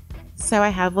 So I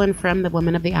have one from the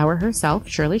woman of the hour herself,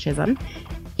 Shirley Chisholm.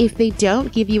 If they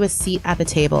don't give you a seat at the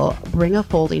table, bring a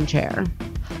folding chair.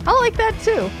 I like that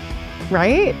too.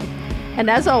 Right? And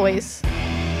as always,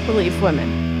 believe women.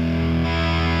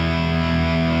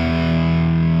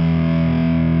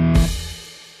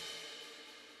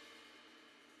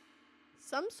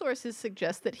 Some sources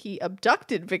suggest that he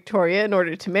abducted Victoria in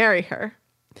order to marry her.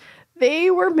 They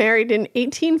were married in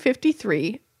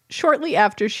 1853, shortly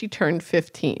after she turned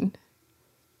 15.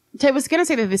 I was going to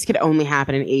say that this could only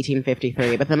happen in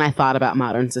 1853, but then I thought about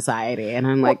modern society, and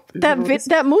I'm like...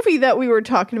 that movie that we were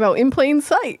talking about, In Plain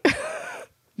Sight.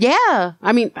 Yeah.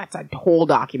 I mean, that's a whole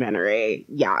documentary.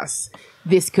 Yes.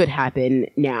 This could happen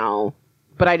now.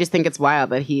 But I just think it's wild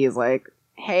that he is like,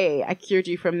 hey, I cured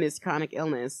you from this chronic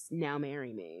illness. Now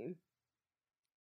marry me.